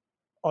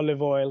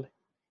 olive oil,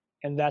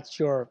 and that's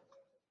your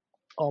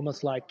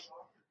almost like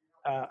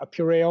a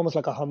puree, almost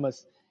like a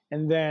hummus.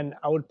 And then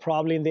I would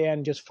probably in the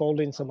end just fold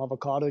in some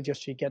avocado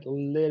just to get a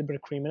little bit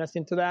of creaminess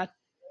into that.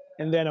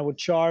 And then I would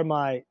char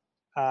my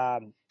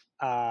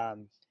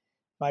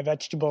my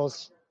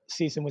vegetables,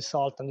 season with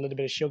salt and a little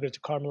bit of sugar to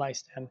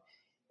caramelize them.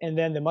 And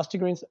then the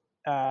mustard greens,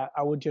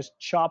 I would just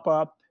chop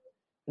up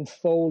and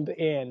fold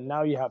in.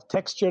 Now you have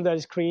texture that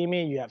is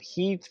creamy, you have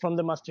heat from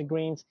the mustard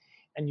greens,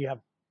 and you have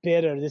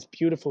this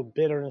beautiful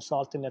bitter and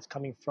salty that's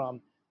coming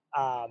from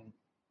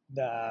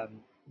the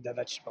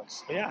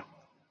vegetables. So, yeah.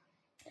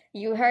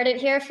 You heard it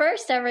here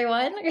first,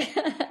 everyone.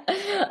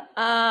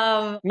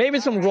 Maybe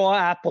some raw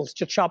apples.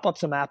 Just chop up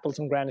some apples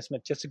and Granny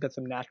Smith just to get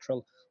some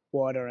natural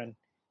water and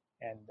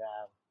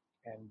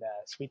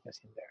sweetness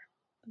in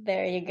there.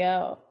 There you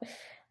go.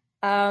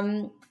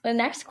 The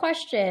next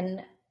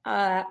question: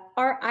 Are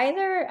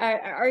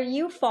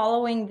you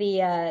following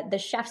the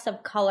chefs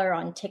of color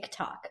on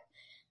TikTok?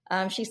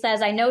 She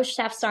says, I know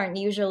chefs aren't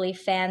usually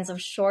fans of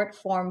short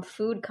form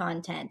food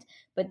content,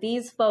 but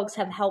these folks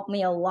have helped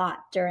me a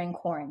lot during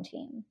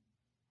quarantine.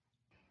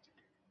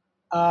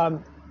 I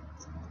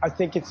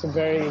think it's a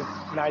very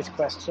nice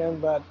question,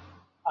 but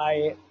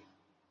I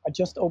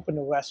just opened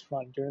a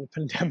restaurant during the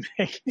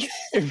pandemic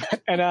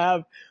and I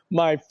have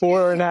my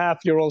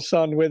 4.5-year-old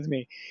son with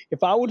me.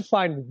 If I would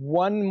find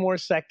one more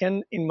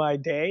second in my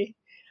day,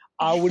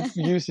 I would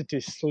use it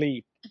to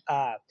sleep.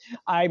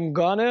 I'm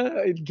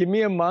gonna give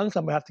me a month.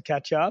 I'm gonna have to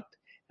catch up,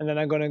 and then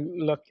I'm gonna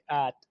look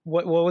at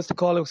what was the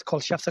call? It was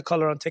called Chefs of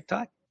Color on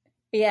TikTok.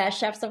 Yeah,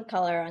 Chefs of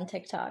Color on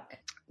TikTok.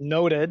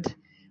 Noted,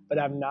 but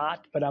I'm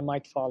not. But I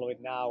might follow it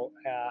now.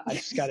 I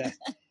just gotta.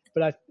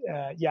 But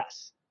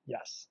yes,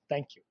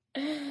 thank you.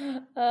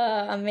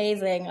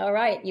 Amazing. All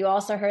right, you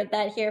also heard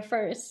that here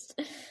first.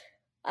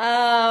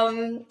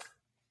 Okay,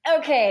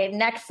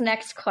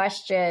 next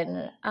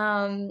question.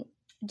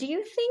 Do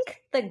you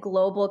think the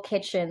global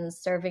kitchens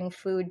serving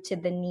food to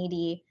the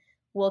needy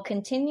will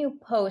continue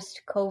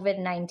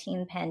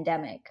post-COVID-19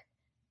 pandemic?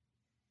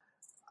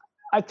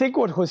 I think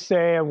what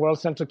Jose and World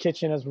Central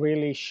Kitchen has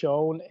really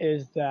shown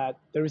is that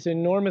there is an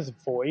enormous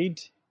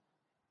void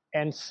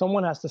and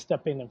someone has to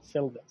step in and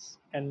fill this.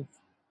 And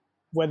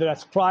whether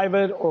that's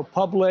private or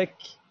public,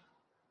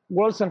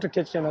 World Central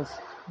Kitchen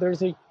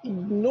there's an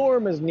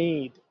enormous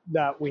need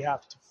that we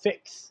have to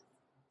fix.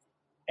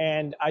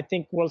 And I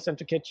think World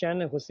Central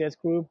Kitchen and Jose's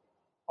group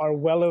are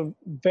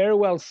very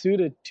well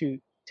suited to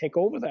take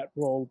over that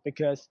role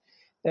because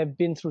they've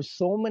been through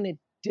so many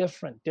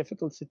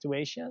difficult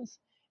situations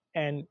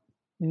and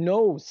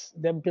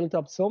they've built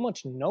up so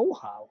much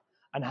know-how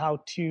on how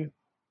to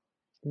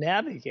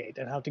navigate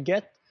and how to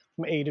get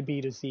from A to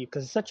B to Z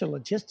because it's such a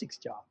logistics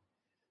job.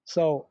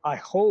 So I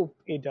hope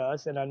it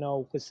does, and I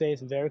know Jose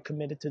is very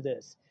committed to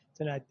this.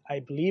 And I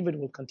believe it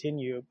will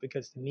continue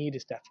because the need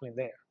is definitely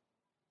there.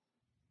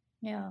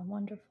 Yeah,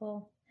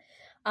 wonderful.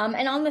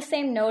 And on the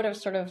same note of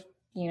sort of,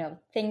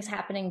 things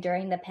happening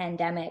during the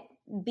pandemic,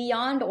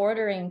 beyond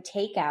ordering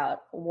takeout,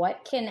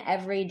 what can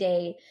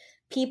everyday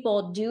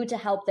people do to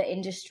help the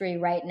industry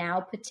right now,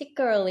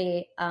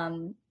 particularly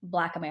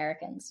Black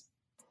Americans?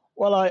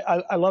 Well,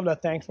 I love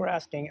that. Thanks for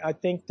asking. I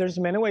think there's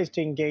many ways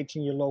to engage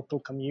in your local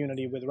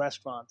community with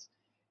restaurants.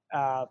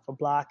 For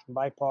Black and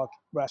BIPOC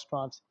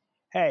restaurants,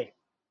 hey,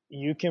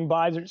 you can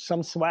buy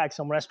some swag.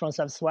 Some restaurants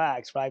have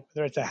swags, right?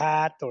 Whether it's a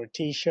hat or a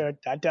T-shirt,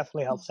 that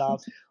definitely helps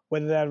out.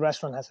 Whether that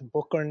restaurant has a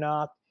book or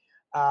not.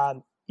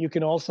 You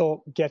can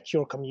also get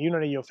your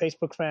community, your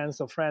Facebook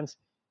friends or friends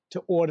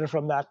to order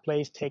from that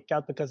place,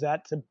 takeout, because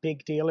that's a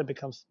big deal. It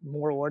becomes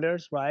more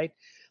orders, right?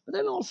 But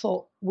then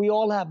also, we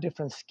all have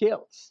different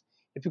skills.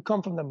 If you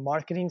come from the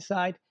marketing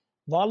side,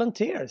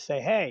 volunteer.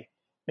 Say, hey,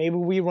 maybe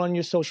we run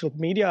your social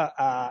media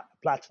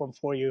platform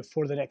for you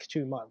for the next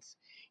 2 months.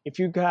 If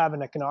you have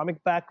an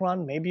economic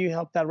background, maybe you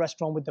help that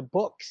restaurant with the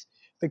books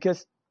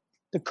because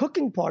the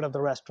cooking part of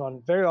the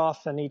restaurant, very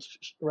often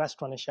each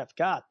restaurant is chef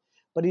got,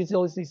 but it's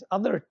always these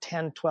other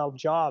 10, 12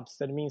 jobs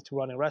that it means to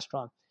run a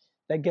restaurant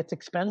that gets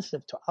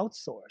expensive to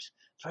outsource.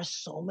 There are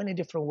so many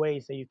different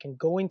ways that you can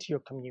go into your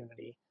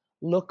community,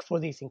 look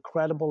for these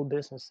incredible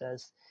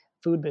businesses,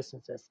 food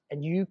businesses,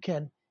 and you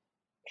can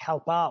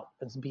help out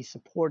and be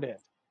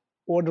supportive.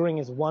 Ordering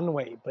is one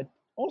way, but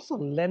also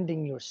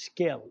lending your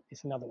skill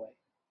is another way.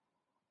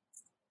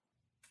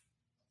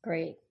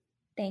 Great.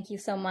 Thank you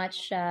so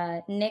much,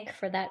 Nick,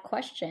 for that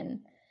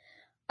question.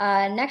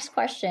 Next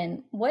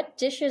question. What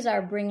dishes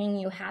are bringing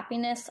you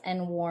happiness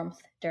and warmth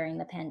during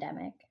the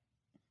pandemic?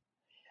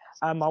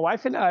 My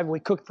wife and I, we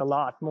cooked a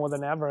lot more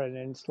than ever. And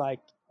it's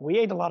like we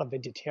ate a lot of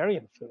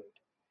vegetarian food.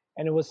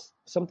 And it was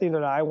something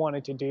that I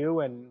wanted to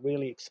do and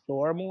really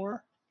explore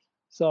more.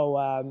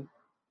 So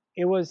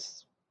it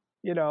was,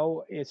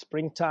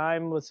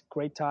 springtime was a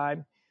great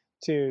time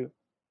to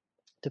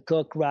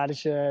cook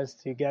radishes,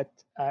 to get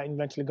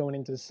eventually going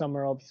into the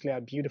summer, obviously, I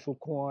had beautiful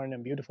corn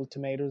and beautiful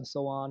tomatoes and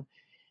so on,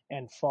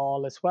 and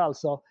fall as well.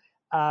 So,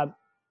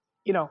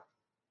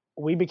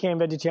 we became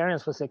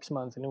vegetarians for 6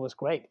 months, and it was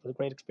great. It was a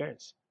great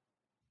experience.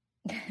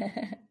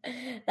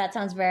 That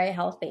sounds very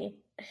healthy.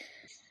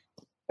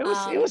 It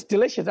was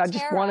delicious. I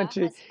just wanted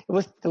to. It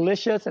was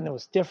delicious and it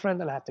was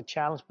different, and I had to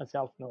challenge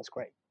myself, and it was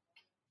great.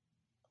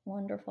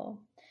 Wonderful.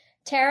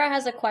 Tara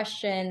has a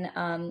question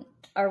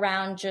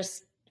around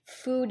just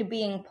food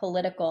being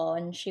political,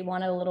 and she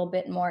wanted a little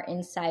bit more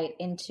insight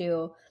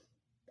into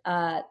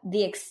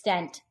the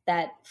extent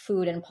that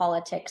food and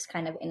politics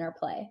kind of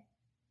interplay.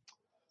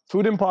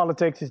 Food and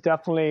politics is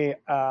definitely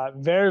a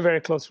very,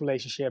 very close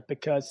relationship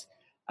because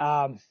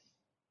by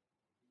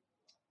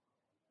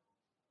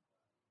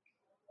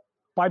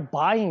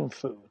buying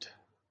food,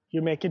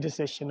 you make a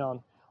decision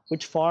on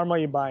which farm are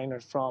you buying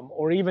it from,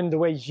 or even the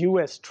way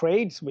U.S.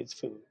 trades with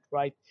food,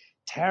 right?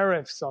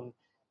 Tariffs on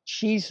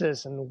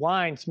cheeses and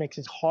wines makes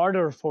it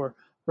harder for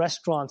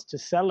restaurants to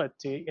sell it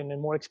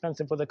and more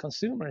expensive for the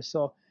consumer.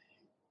 So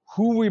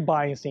who we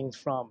buying things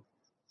from?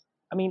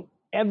 I mean,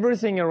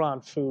 everything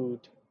around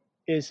food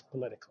is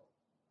political,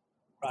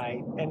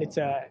 right? And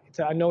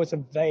I know it's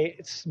a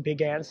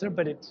big answer,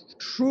 but it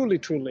truly,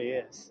 truly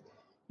is.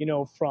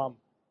 From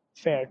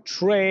fair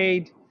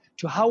trade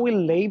to how we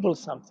label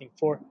something.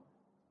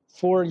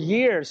 For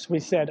years we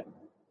said,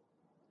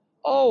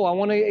 "Oh, I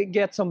want to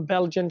get some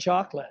Belgian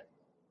chocolate."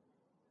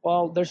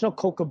 Well, there's no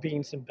cocoa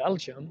beans in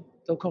Belgium.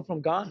 They'll come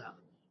from Ghana.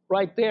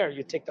 Right there,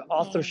 you take the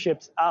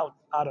authorships out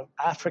of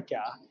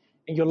Africa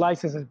and you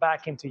license it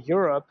back into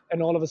Europe,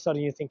 and all of a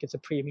sudden you think it's a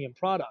premium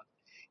product.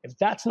 If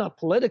that's not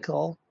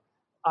political,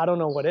 I don't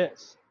know what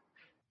is.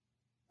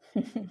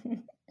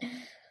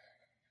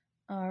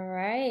 All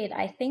right.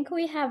 I think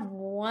we have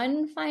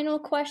one final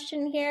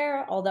question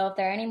here, although if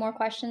there are any more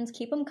questions,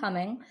 keep them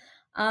coming.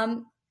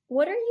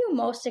 What are you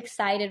most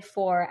excited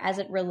for as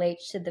it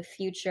relates to the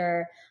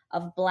future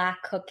of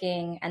Black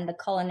cooking and the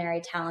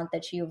culinary talent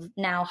that you've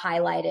now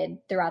highlighted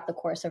throughout the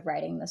course of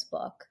writing this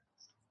book?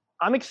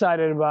 I'm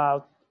excited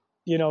about,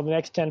 the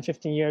next 10,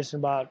 15 years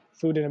about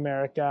food in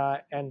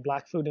America and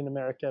Black food in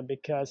America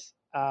because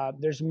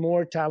there's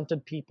more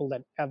talented people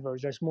than ever.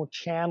 There's more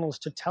channels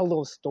to tell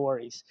those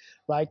stories,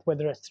 right?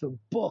 Whether it's through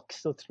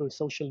books or through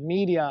social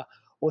media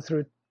or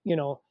through,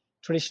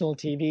 traditional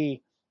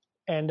TV.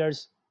 And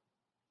there's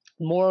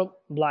more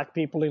Black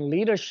people in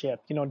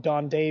leadership.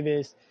 Don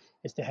Davis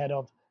is the head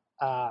of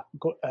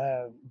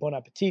Bon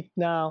Appetit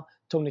now.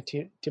 Tony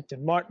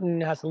Tipton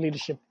Martin has a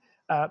leadership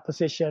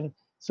position.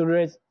 So there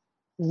is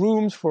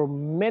rooms for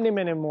many,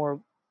 many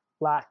more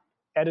Black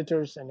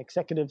editors and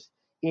executives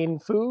in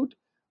food,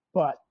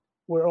 but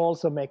we're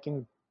also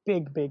making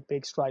big, big,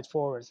 big strides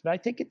forwards. But I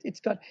think it's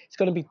going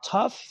to be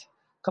tough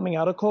coming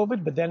out of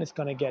COVID, but then it's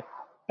going to get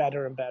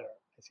better and better.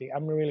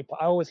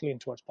 I always lean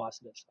towards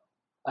positive, so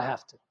I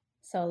have to.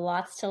 So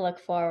lots to look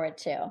forward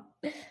to.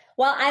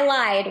 Well, I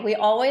lied. We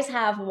always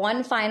have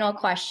one final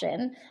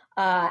question,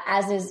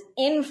 as is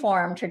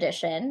Inforum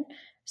tradition.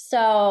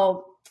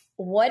 So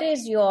what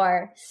is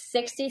your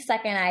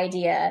 60-second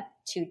idea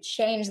to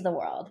change the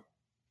world?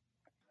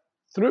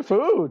 Through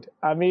food.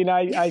 I mean,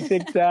 I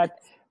think that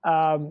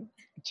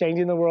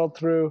changing the world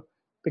through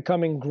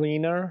becoming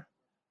greener,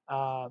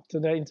 to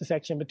the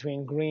intersection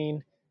between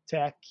green,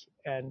 tech,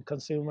 and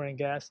consumer and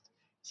guest,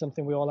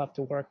 something we all have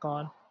to work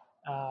on.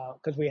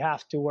 Because we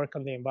have to work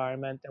on the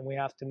environment and we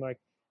have to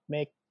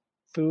make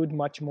food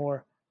much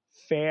more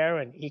fair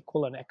and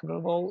equal and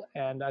equitable.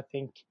 And I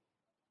think,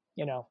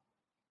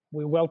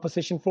 we're well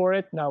positioned for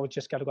it. Now we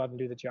just got to go out and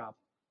do the job.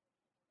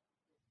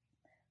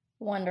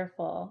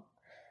 Wonderful.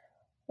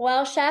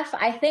 Well, Chef,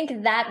 I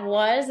think that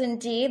was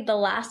indeed the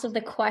last of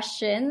the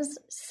questions.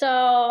 So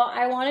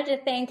I wanted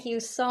to thank you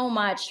so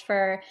much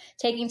for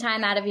taking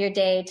time out of your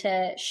day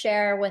to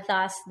share with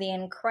us the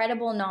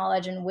incredible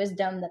knowledge and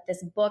wisdom that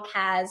this book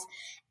has.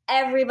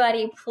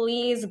 Everybody,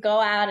 please go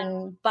out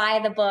and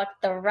buy the book,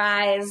 The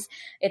Rise.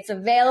 It's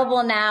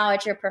available now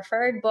at your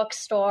preferred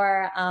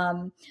bookstore,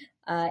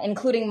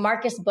 including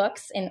Marcus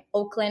Books in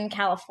Oakland,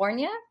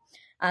 California.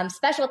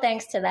 Special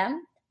thanks to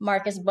them,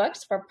 Marcus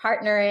Books, for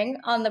partnering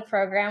on the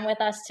program with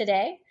us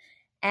today.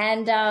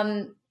 And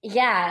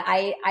yeah,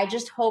 I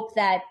just hope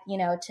that,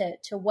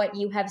 to what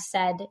you have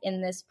said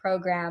in this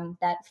program,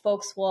 that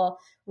folks will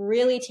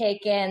really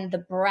take in the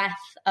breadth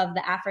of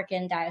the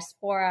African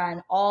diaspora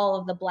and all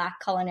of the Black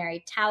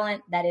culinary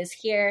talent that is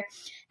here,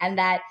 and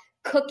that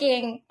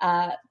cooking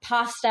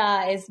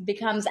pasta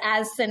becomes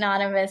as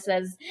synonymous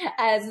as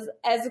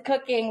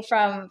cooking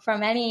from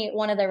any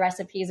one of the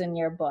recipes in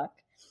your book.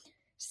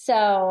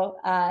 So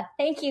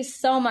thank you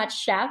so much,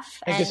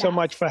 Chef. Thank you so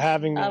much for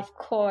having me. Of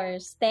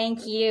course.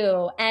 Thank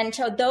you. And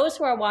to those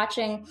who are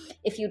watching,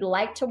 if you'd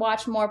like to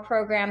watch more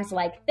programs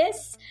like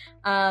this,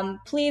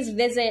 please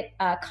visit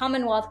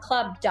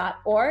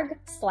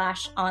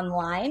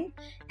commonwealthclub.org/online,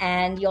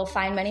 and you'll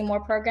find many more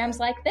programs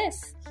like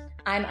this.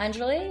 I'm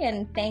Anjali,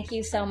 and thank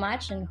you so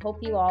much, and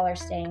hope you all are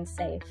staying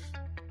safe.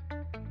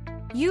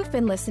 You've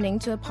been listening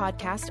to a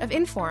podcast of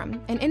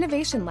Inforum, an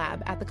innovation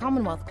lab at the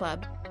Commonwealth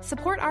Club.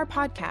 Support our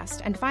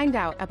podcast and find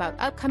out about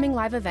upcoming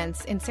live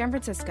events in San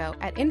Francisco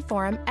at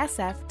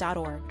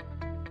inforumsf.org.